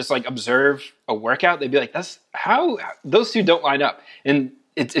were to just like observe a workout, they'd be like, that's how those two don't line up. And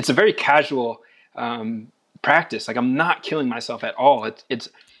it's a very casual practice. Like I'm not killing myself at all.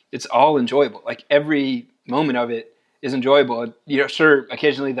 It's all enjoyable. Like every moment of it is enjoyable. Sure,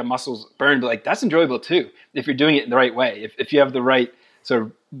 occasionally the muscles burn, but like that's enjoyable too if you're doing it in the right way. If you have the right sort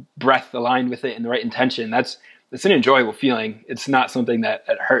of breath aligned with it and the right intention, it's an enjoyable feeling. It's not something that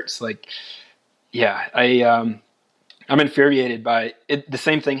hurts. Like, yeah, I'm infuriated by it. The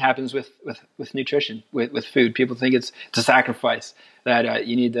same thing happens with nutrition, with food. People think it's a sacrifice that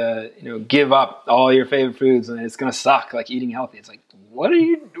you need to give up all your favorite foods and it's going to suck, like eating healthy. It's like, what are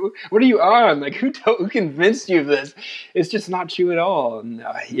you on? Like who convinced you of this? It's just not true at all. And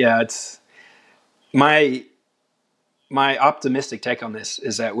it's my optimistic take on this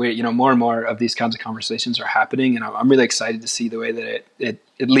is that we more and more of these kinds of conversations are happening, and I'm really excited to see the way that it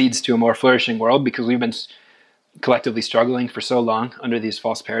leads to a more flourishing world, because we've been collectively struggling for so long under these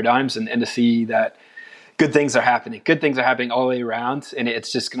false paradigms, and to see that good things are happening all the way around, and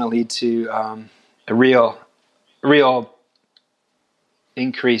it's just going to lead to a real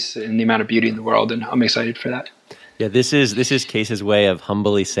increase in the amount of beauty in the world, and I'm excited for that. Yeah, this is Case's way of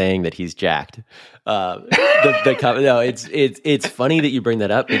humbly saying that he's jacked. It's funny that you bring that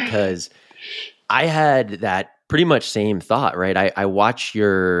up, because I had that pretty much same thought, right? I watch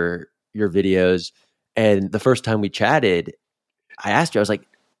your videos, and the first time we chatted, I asked you, I was like,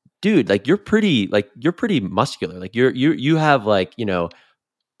 dude, like you're pretty muscular. Like you have like,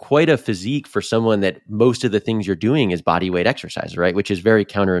 quite a physique for someone that most of the things you're doing is body weight exercise, right? Which is very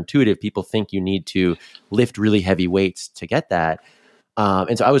counterintuitive. People think you need to lift really heavy weights to get that.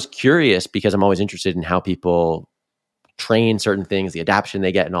 And so I was curious, because I'm always interested in how people train certain things, the adaptation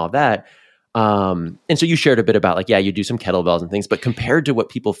they get and all of that. And so you shared a bit about like, yeah, you do some kettlebells and things, but compared to what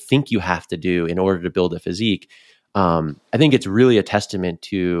people think you have to do in order to build a physique, I think it's really a testament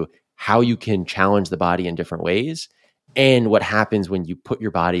to how you can challenge the body in different ways, and what happens when you put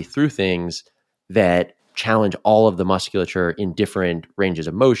your body through things that challenge all of the musculature in different ranges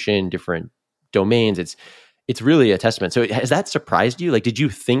of motion, different domains. It's really a testament. So has that surprised you? Like, did you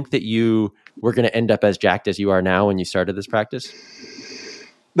think that you were going to end up as jacked as you are now when you started this practice?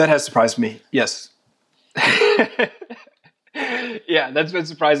 That has surprised me. Yes. Yeah, that's been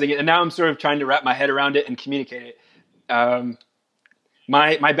surprising. And now I'm sort of trying to wrap my head around it and communicate it.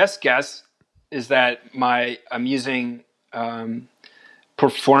 My best guess is that I'm using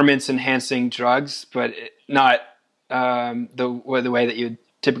performance enhancing drugs, but not the way that you would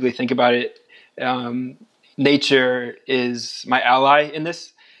typically think about it. Nature is my ally in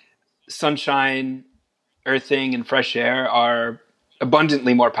this. Sunshine, earthing, and fresh air are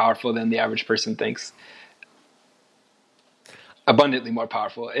abundantly more powerful than the average person thinks. Abundantly more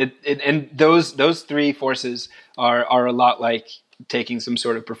powerful. And those three forces are a lot like taking some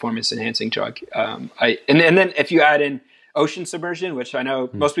sort of performance enhancing drug. And then if you add in ocean submersion, which I know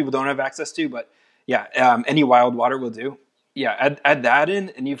most people don't have access to, but yeah, any wild water will do. Yeah, add that in,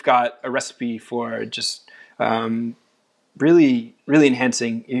 and you've got a recipe for just really, really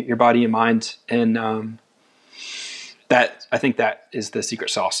enhancing your body and mind. And I think that is the secret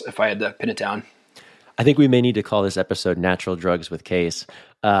sauce, if I had to pin it down. I think we may need to call this episode "Natural Drugs with Case,"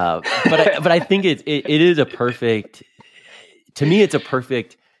 but I think it is a perfect. To me, it's a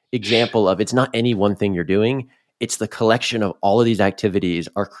perfect example of it's not any one thing you're doing. It's the collection of all of these activities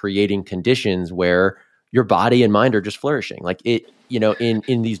are creating conditions where your body and mind are just flourishing. Like it,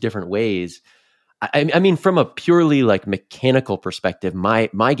 in these different ways. I mean, from a purely like mechanical perspective,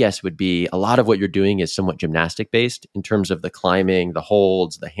 my guess would be a lot of what you're doing is somewhat gymnastic based in terms of the climbing, the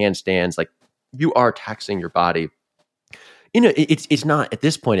holds, the handstands. Like you are taxing your body. It's not at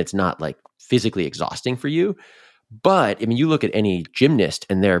this point. It's not like physically exhausting for you. But I mean, you look at any gymnast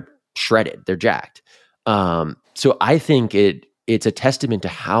and they're shredded, they're jacked. So I think it's a testament to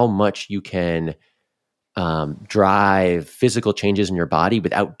how much you can drive physical changes in your body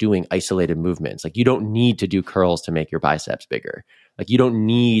without doing isolated movements. Like you don't need to do curls to make your biceps bigger. Like you don't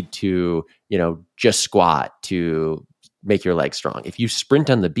need to, just squat to make your legs strong. If you sprint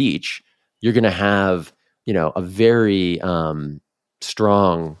on the beach, you're going to have, a very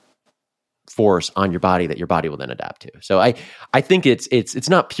strong force on your body that your body will then adapt to. So I think it's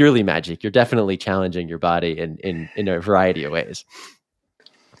not purely magic. You're definitely challenging your body in a variety of ways.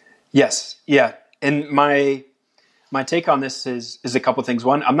 Yes. Yeah. And my take on this is a couple things.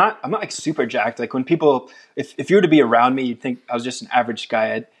 One, I'm not like super jacked. Like when people, if you were to be around me, you'd think I was just an average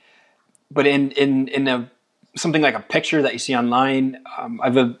guy. But in something like a picture that you see online, I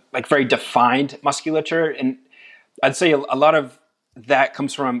have a like very defined musculature, and I'd say a lot of that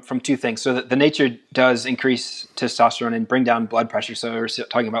comes from two things. So the nature does increase testosterone and bring down blood pressure. So we're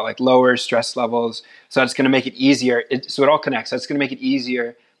talking about like lower stress levels. So that's going to make it easier. So it all connects. That's going to make it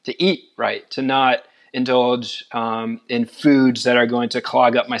easier to eat right, to not indulge in foods that are going to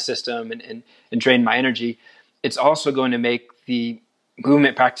clog up my system and drain my energy. It's also going to make the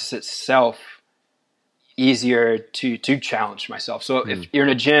movement practice itself easier to challenge myself. So if you're in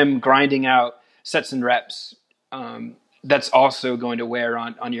a gym grinding out sets and reps, that's also going to wear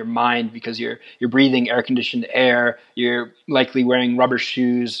on your mind because you're breathing air conditioned air. You're likely wearing rubber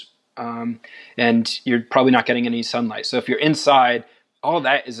shoes, and you're probably not getting any sunlight. So if you're inside, all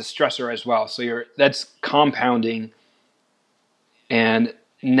that is a stressor as well. So that's compounding and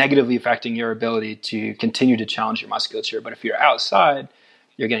negatively affecting your ability to continue to challenge your musculature. But if you're outside,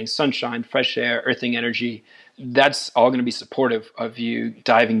 you're getting sunshine, fresh air, earthing energy. That's all going to be supportive of you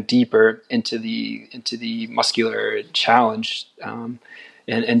diving deeper into the muscular challenge,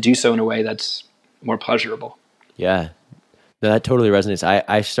 and do so in a way that's more pleasurable. Yeah, no, that totally resonates.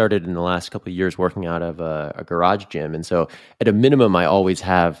 I started in the last couple of years working out of a garage gym, and so at a minimum, I always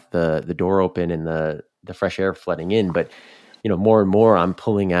have the door open and the fresh air flooding in. But more and more, I'm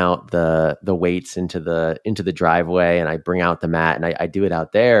pulling out the weights into the driveway, and I bring out the mat, and I do it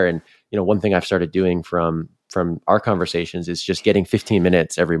out there. And one thing I've started doing from our conversations is just getting 15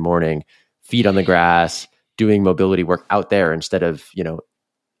 minutes every morning, feet on the grass, doing mobility work out there instead of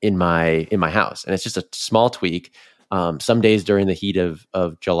in my house. And it's just a small tweak. Some days during the heat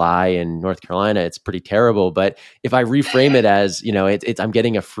of July in North Carolina, it's pretty terrible. But if I reframe it as I'm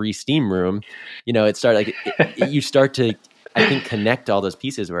getting a free steam room, you start to, I think, connect all those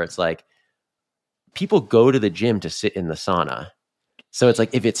pieces where it's like people go to the gym to sit in the sauna. So it's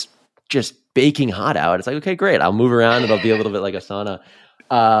like if it's just baking hot out, it's like, okay, great, I'll move around. It'll be a little bit like a sauna.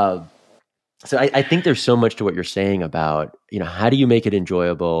 So I think there's so much to what you're saying about, how do you make it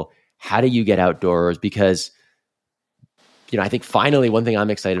enjoyable? How do you get outdoors? Because, I think finally, one thing I'm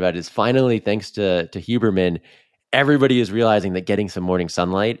excited about is finally, thanks to Huberman, everybody is realizing that getting some morning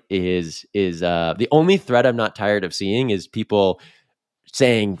sunlight is the only thread I'm not tired of seeing is people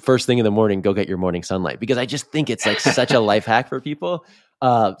saying first thing in the morning, go get your morning sunlight, because I just think it's like such a life hack for people.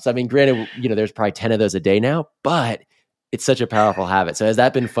 So, I mean, granted, there's probably 10 of those a day now, but it's such a powerful habit. So has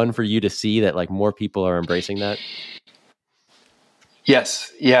that been fun for you to see that like more people are embracing that?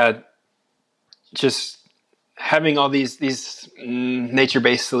 Yes. Yeah. Just having all these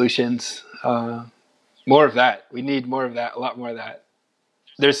nature-based solutions, more of that. We need more of that, a lot more of that.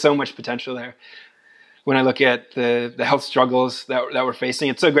 There's so much potential there. When I look at the health struggles that we're facing,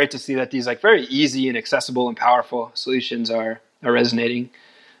 it's so great to see that these like very easy and accessible and powerful solutions are resonating.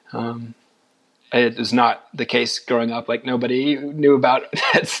 it was not the case growing up. Like nobody knew about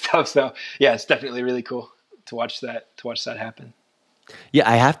that stuff. So yeah, it's definitely really cool to watch that happen. Yeah,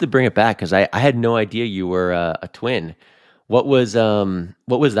 I have to bring it back because I had no idea you were a twin. What was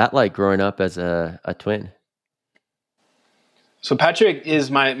that like growing up as a twin? So Patrick is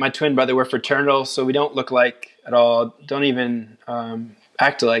my twin brother. We're fraternal, so we don't look like at all. Don't even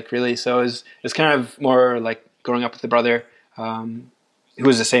act alike, really. So it's kind of more like growing up with a brother who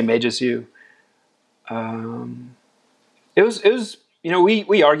was the same age as you. It was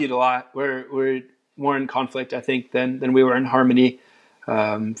we argued a lot. We're more in conflict, I think, than we were in harmony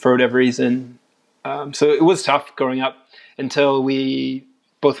for whatever reason. So it was tough growing up until we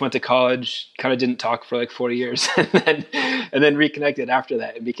both went to college, kind of didn't talk for like 4 years, and then reconnected after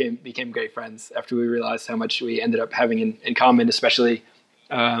that and became great friends after we realized how much we ended up having in common, especially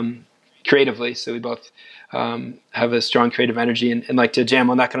creatively. So we both have a strong creative energy and like to jam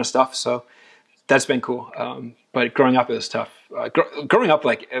on that kind of stuff. So that's been cool. But growing up, it was tough. Growing up,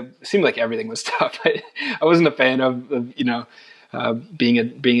 like it seemed like everything was tough. I wasn't a fan of being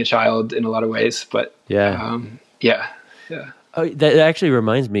a child in a lot of ways, but yeah. Oh, that actually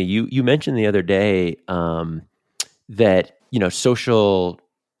reminds me. You mentioned the other day that social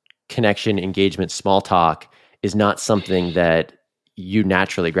connection, engagement, small talk is not something that you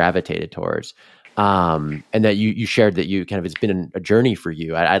naturally gravitated towards, and that you shared that you kind of it's been a journey for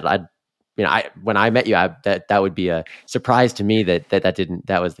you. When I met you, that would be a surprise to me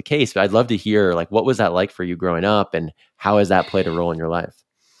that was the case. But I'd love to hear like what was that like for you growing up, and how has that played a role in your life?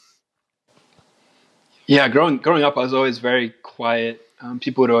 Yeah, growing up, I was always very quiet.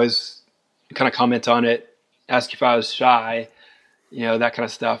 People would always kind of comment on it, ask if I was shy, that kind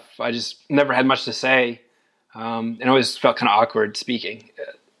of stuff. I just never had much to say, and I always felt kind of awkward speaking.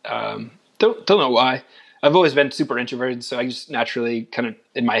 Don't know why. I've always been super introverted, so I just naturally kind of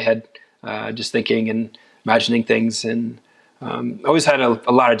in my head, just thinking and imagining things, and always had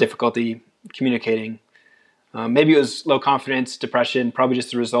a lot of difficulty communicating. Maybe it was low confidence, depression, probably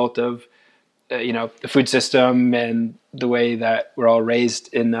just the result of the food system and the way that we're all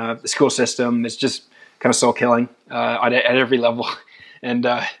raised in the school system. It's just kind of soul killing at every level. And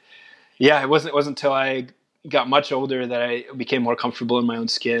it wasn't until I got much older that I became more comfortable in my own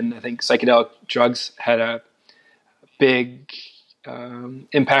skin. I think psychedelic drugs had a big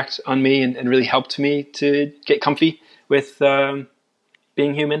impact on me and really helped me to get comfy with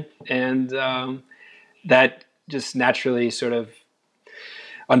being human. And that just naturally sort of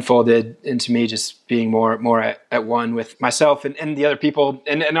unfolded into me just being more at one with myself and the other people,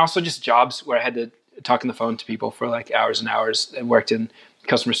 and also just jobs where I had to talk on the phone to people for like hours and hours. I worked in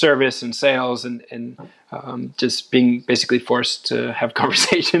customer service and sales and just being basically forced to have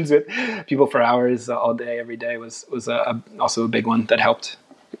conversations with people for hours all day, every day was also a big one that helped.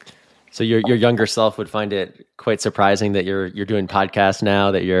 So your younger self would find it quite surprising that you're doing podcasts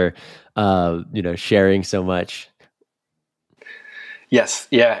now, that you're sharing so much. Yes.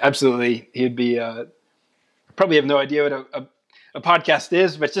 Yeah, absolutely. He'd be probably have no idea what a podcast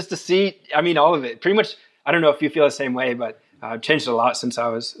is, but just to see, all of it pretty much. I don't know if you feel the same way, but I've changed a lot since I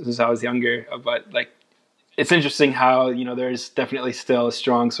was younger. But like, it's interesting how, there's definitely still a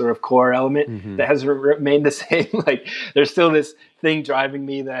strong sort of core element that has remained the same. Like there's still this thing driving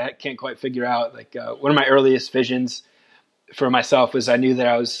me that I can't quite figure out. Like one of my earliest visions for myself was I knew that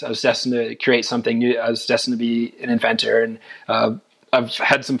I was destined to create something new. I was destined to be an inventor, and I've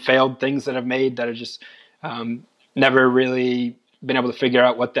had some failed things that I've made that are just never really been able to figure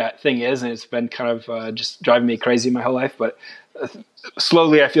out what that thing is, and it's been kind of just driving me crazy my whole life. But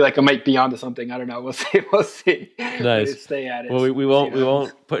slowly, I feel like I might be onto something. I don't know. We'll see. We'll see. Nice. Stay at it. Well, we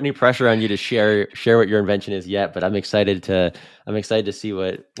won't put any pressure on you to share what your invention is yet, but I'm excited to see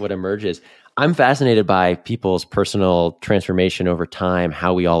what emerges. I'm fascinated by people's personal transformation over time,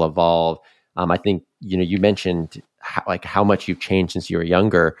 how we all evolve. I think you mentioned how much you've changed since you were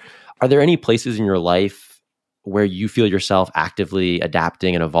younger. Are there any places in your life where you feel yourself actively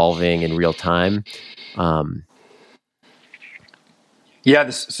adapting and evolving in real time? Yeah.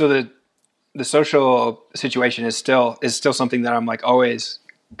 So the social situation is still something that I'm like always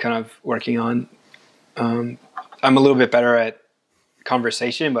kind of working on. I'm a little bit better at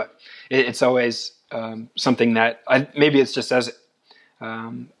conversation, but it's always something that maybe it's just as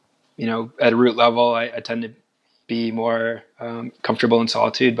at a root level, I tend to be more comfortable in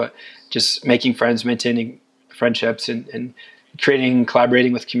solitude, but just making friends, maintaining friendships, and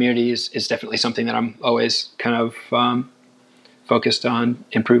collaborating with communities is definitely something that I'm always kind of focused on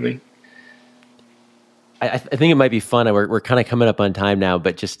improving. I think it might be fun. We're kind of coming up on time now,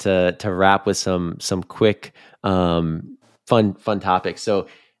 but just to wrap with some quick fun topics. So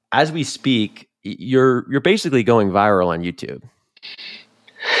as we speak, you're basically going viral on YouTube.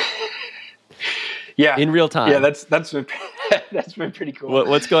 Yeah, in real time. Yeah, that's been that's been pretty cool.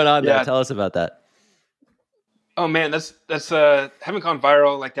 What's going on there? Tell us about that. Oh man, that's haven't gone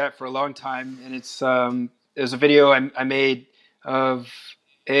viral like that for a long time, and it was a video I made of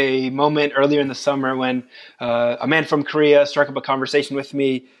a moment earlier in the summer when a man from Korea struck up a conversation with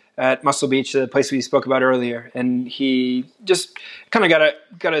me at Muscle Beach, the place we spoke about earlier, and he just kind of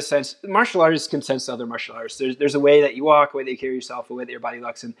got a sense. Martial artists can sense other martial artists. There's a way that you walk, a way that you carry yourself, a way that your body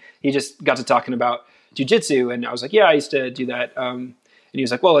looks, and he just got to talking about jiu-jitsu, and I was like, yeah, I used to do that. And he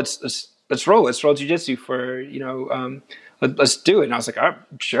was like, well, let's roll jiu-jitsu for let's do it. And I was like, oh,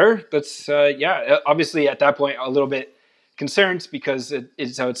 sure, let's yeah. Obviously, at that point, a little bit concerned because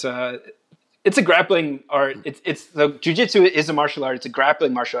it's a grappling art. It's the jiu-jitsu is a martial art. It's a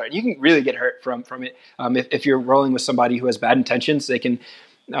grappling martial art. You can really get hurt from it. If you're rolling with somebody who has bad intentions, they can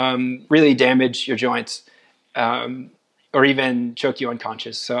really damage your joints or even choke you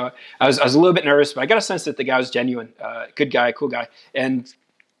unconscious. So I was a little bit nervous, but I got a sense that the guy was genuine, good guy, cool guy. And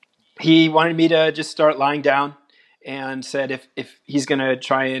he wanted me to just start lying down and said if he's going to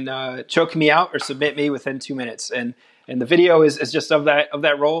try and choke me out or submit me within 2 minutes. And the video is just of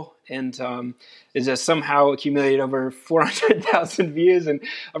that roll, and is just somehow accumulated over 400,000 views, and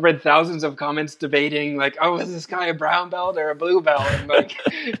I've read thousands of comments debating like, oh, is this guy a brown belt or a blue belt? And like,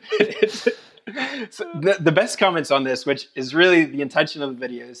 so the best comments on this, which is really the intention of the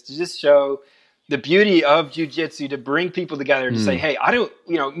video, is to just show the beauty of jiu-jitsu, to bring people together, to say, hey,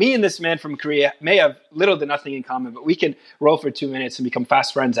 me and this man from Korea may have little to nothing in common, but we can roll for 2 minutes and become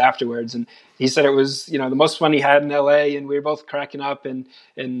fast friends afterwards. And he said it was, the most fun he had in LA, and we were both cracking up, and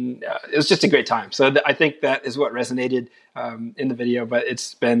it was just a great time. So I think that is what resonated in the video, but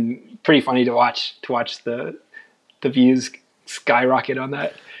it's been pretty funny to watch the views skyrocket on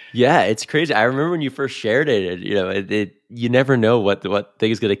that. Yeah, it's crazy. I remember when you first shared it, you never know what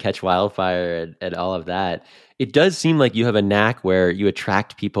thing is going to catch wildfire and all of that. It does seem like you have a knack where you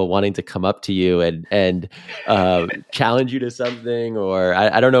attract people wanting to come up to you and challenge you to something, or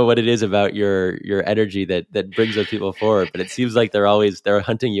I don't know what it is about your energy that brings those people forward, but it seems like they're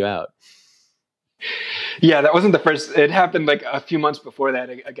hunting you out. Yeah, that wasn't the first. It happened like a few months before that.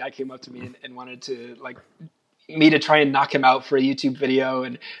 A guy came up to me and wanted to me to try and knock him out for a YouTube video,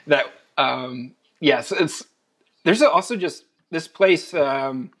 and that so there's also just this place.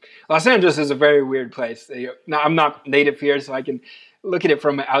 Los Angeles is a very weird place. Now, I'm not native here, so I can look at it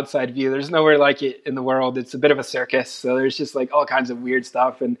from an outside view. There's nowhere like it in the world. It's a bit of a circus, so there's just like all kinds of weird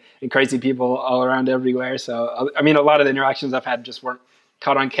stuff and crazy people all around everywhere. So I mean, a lot of the interactions I've had just weren't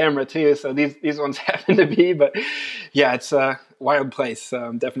caught on camera too, so these ones happen to be. But yeah, it's a wild place.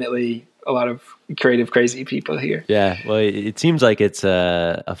 Definitely a lot of creative, crazy people here. Yeah, well, it seems like it's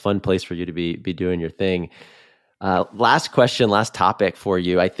a fun place for you to be doing your thing. Last question, last topic for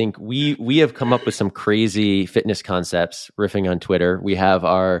you. I think we have come up with some crazy fitness concepts riffing on Twitter. We have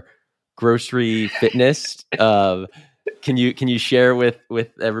our grocery fitness. Can you share with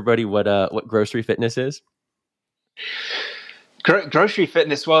everybody what grocery fitness is? Grocery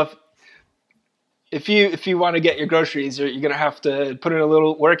fitness. Well, if you want to get your groceries, you're going to have to put in a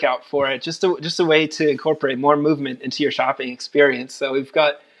little workout for it. Just a way to incorporate more movement into your shopping experience. So we've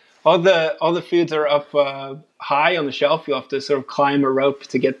got all the foods are up high on the shelf. You'll have to sort of climb a rope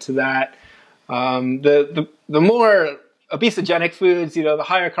to get to that. The more obesogenic foods, the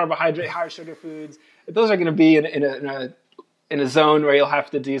higher carbohydrate, higher sugar foods, those are going to be in a zone where you'll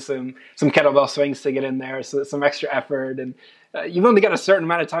have to do some kettlebell swings to get in there, so some extra effort, and you've only got a certain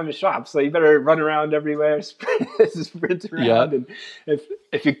amount of time to shop, so you better run around everywhere, sprint around. Yeah. And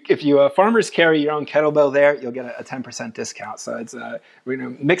if you farmers carry your own kettlebell there, you'll get a 10% discount. So it's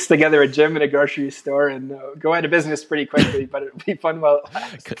mix together a gym and a grocery store and go out of business pretty quickly, but it'll be fun while it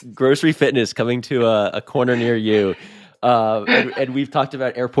lasts. Grocery fitness coming to a corner near you. And we've talked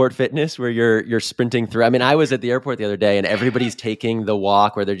about airport fitness where you're sprinting through. I mean, I was at the airport the other day and everybody's taking the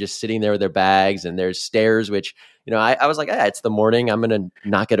walk where they're just sitting there with their bags, and there's stairs, which, I was like, it's the morning. I'm going to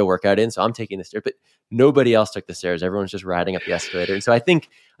not get a workout in, so I'm taking the stairs. But nobody else took the stairs. Everyone's just riding up the escalator. And so I think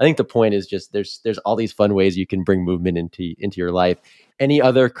the point is just there's all these fun ways you can bring movement into your life. Any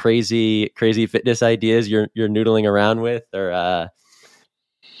other crazy fitness ideas you're noodling around with, or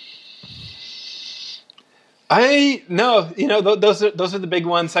those are the big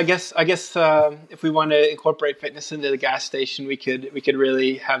ones. I guess if we want to incorporate fitness into the gas station, we could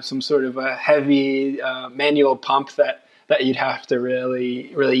really have some sort of a heavy manual pump that you'd have to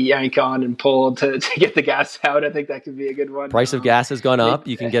really yank on and pull to get the gas out. I think that could be a good one. Price of gas has gone up.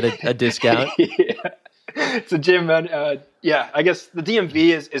 You can get a discount. Yeah. It's a gym, man. Yeah, I guess the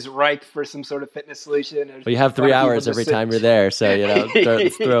DMV is ripe for some sort of fitness solution. Well, you have 3 hours every time you're there, so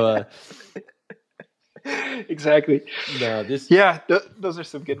throw a. Exactly. No, those are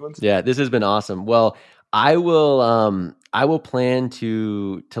some good ones. Yeah, this has been awesome. Well, I will plan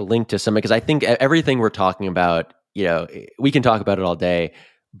to link to some, because I think everything we're talking about, we can talk about it all day,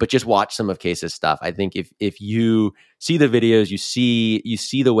 but just watch some of Case's stuff. I think if you see the videos, you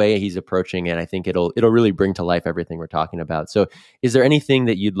see the way he's approaching it, I think it'll really bring to life everything we're talking about. So is there anything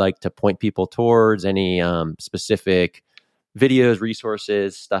that you'd like to point people towards, any specific videos,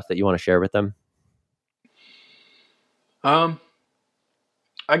 resources, stuff that you want to share with them? I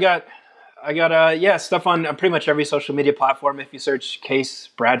got stuff on pretty much every social media platform. If you search Case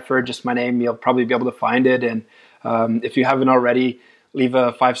Bradford, just my name, you'll probably be able to find it. And if you haven't already, leave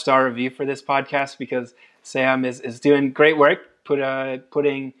a 5-star review for this podcast, because Sam is doing great work,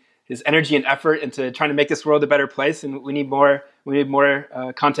 putting his energy and effort into trying to make this world a better place, and we need more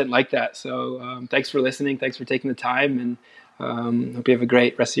content like that. So thanks for listening, thanks for taking the time, and hope you have a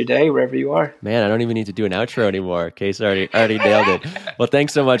great rest of your day wherever you are. Man, I don't even need to do an outro anymore. Case already nailed it. Well,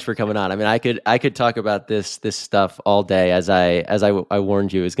 thanks so much for coming on. I mean, I could talk about this stuff all day. As I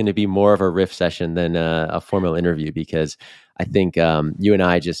warned you, it's going to be more of a riff session than a formal interview, because I think you and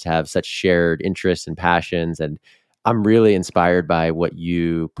I just have such shared interests and passions, and I'm really inspired by what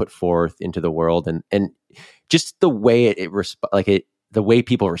you put forth into the world, and just the way the way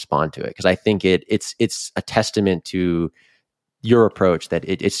people respond to it. Because I think it's a testament to your approach, that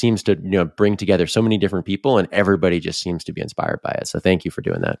it seems to bring together so many different people, and everybody just seems to be inspired by it. So thank you for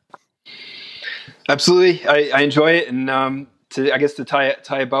doing that. Absolutely, I enjoy it, and to tie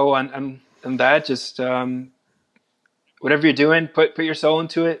a bow on that, just whatever you're doing, put your soul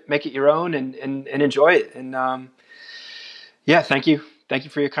into it, make it your own, and enjoy it. And thank you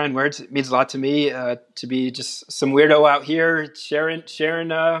for your kind words. It means a lot to me to be just some weirdo out here sharing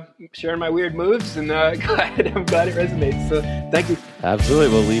my weird moves, and I'm glad it resonates. So thank you. Absolutely,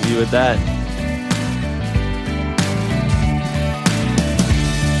 we'll leave you with that.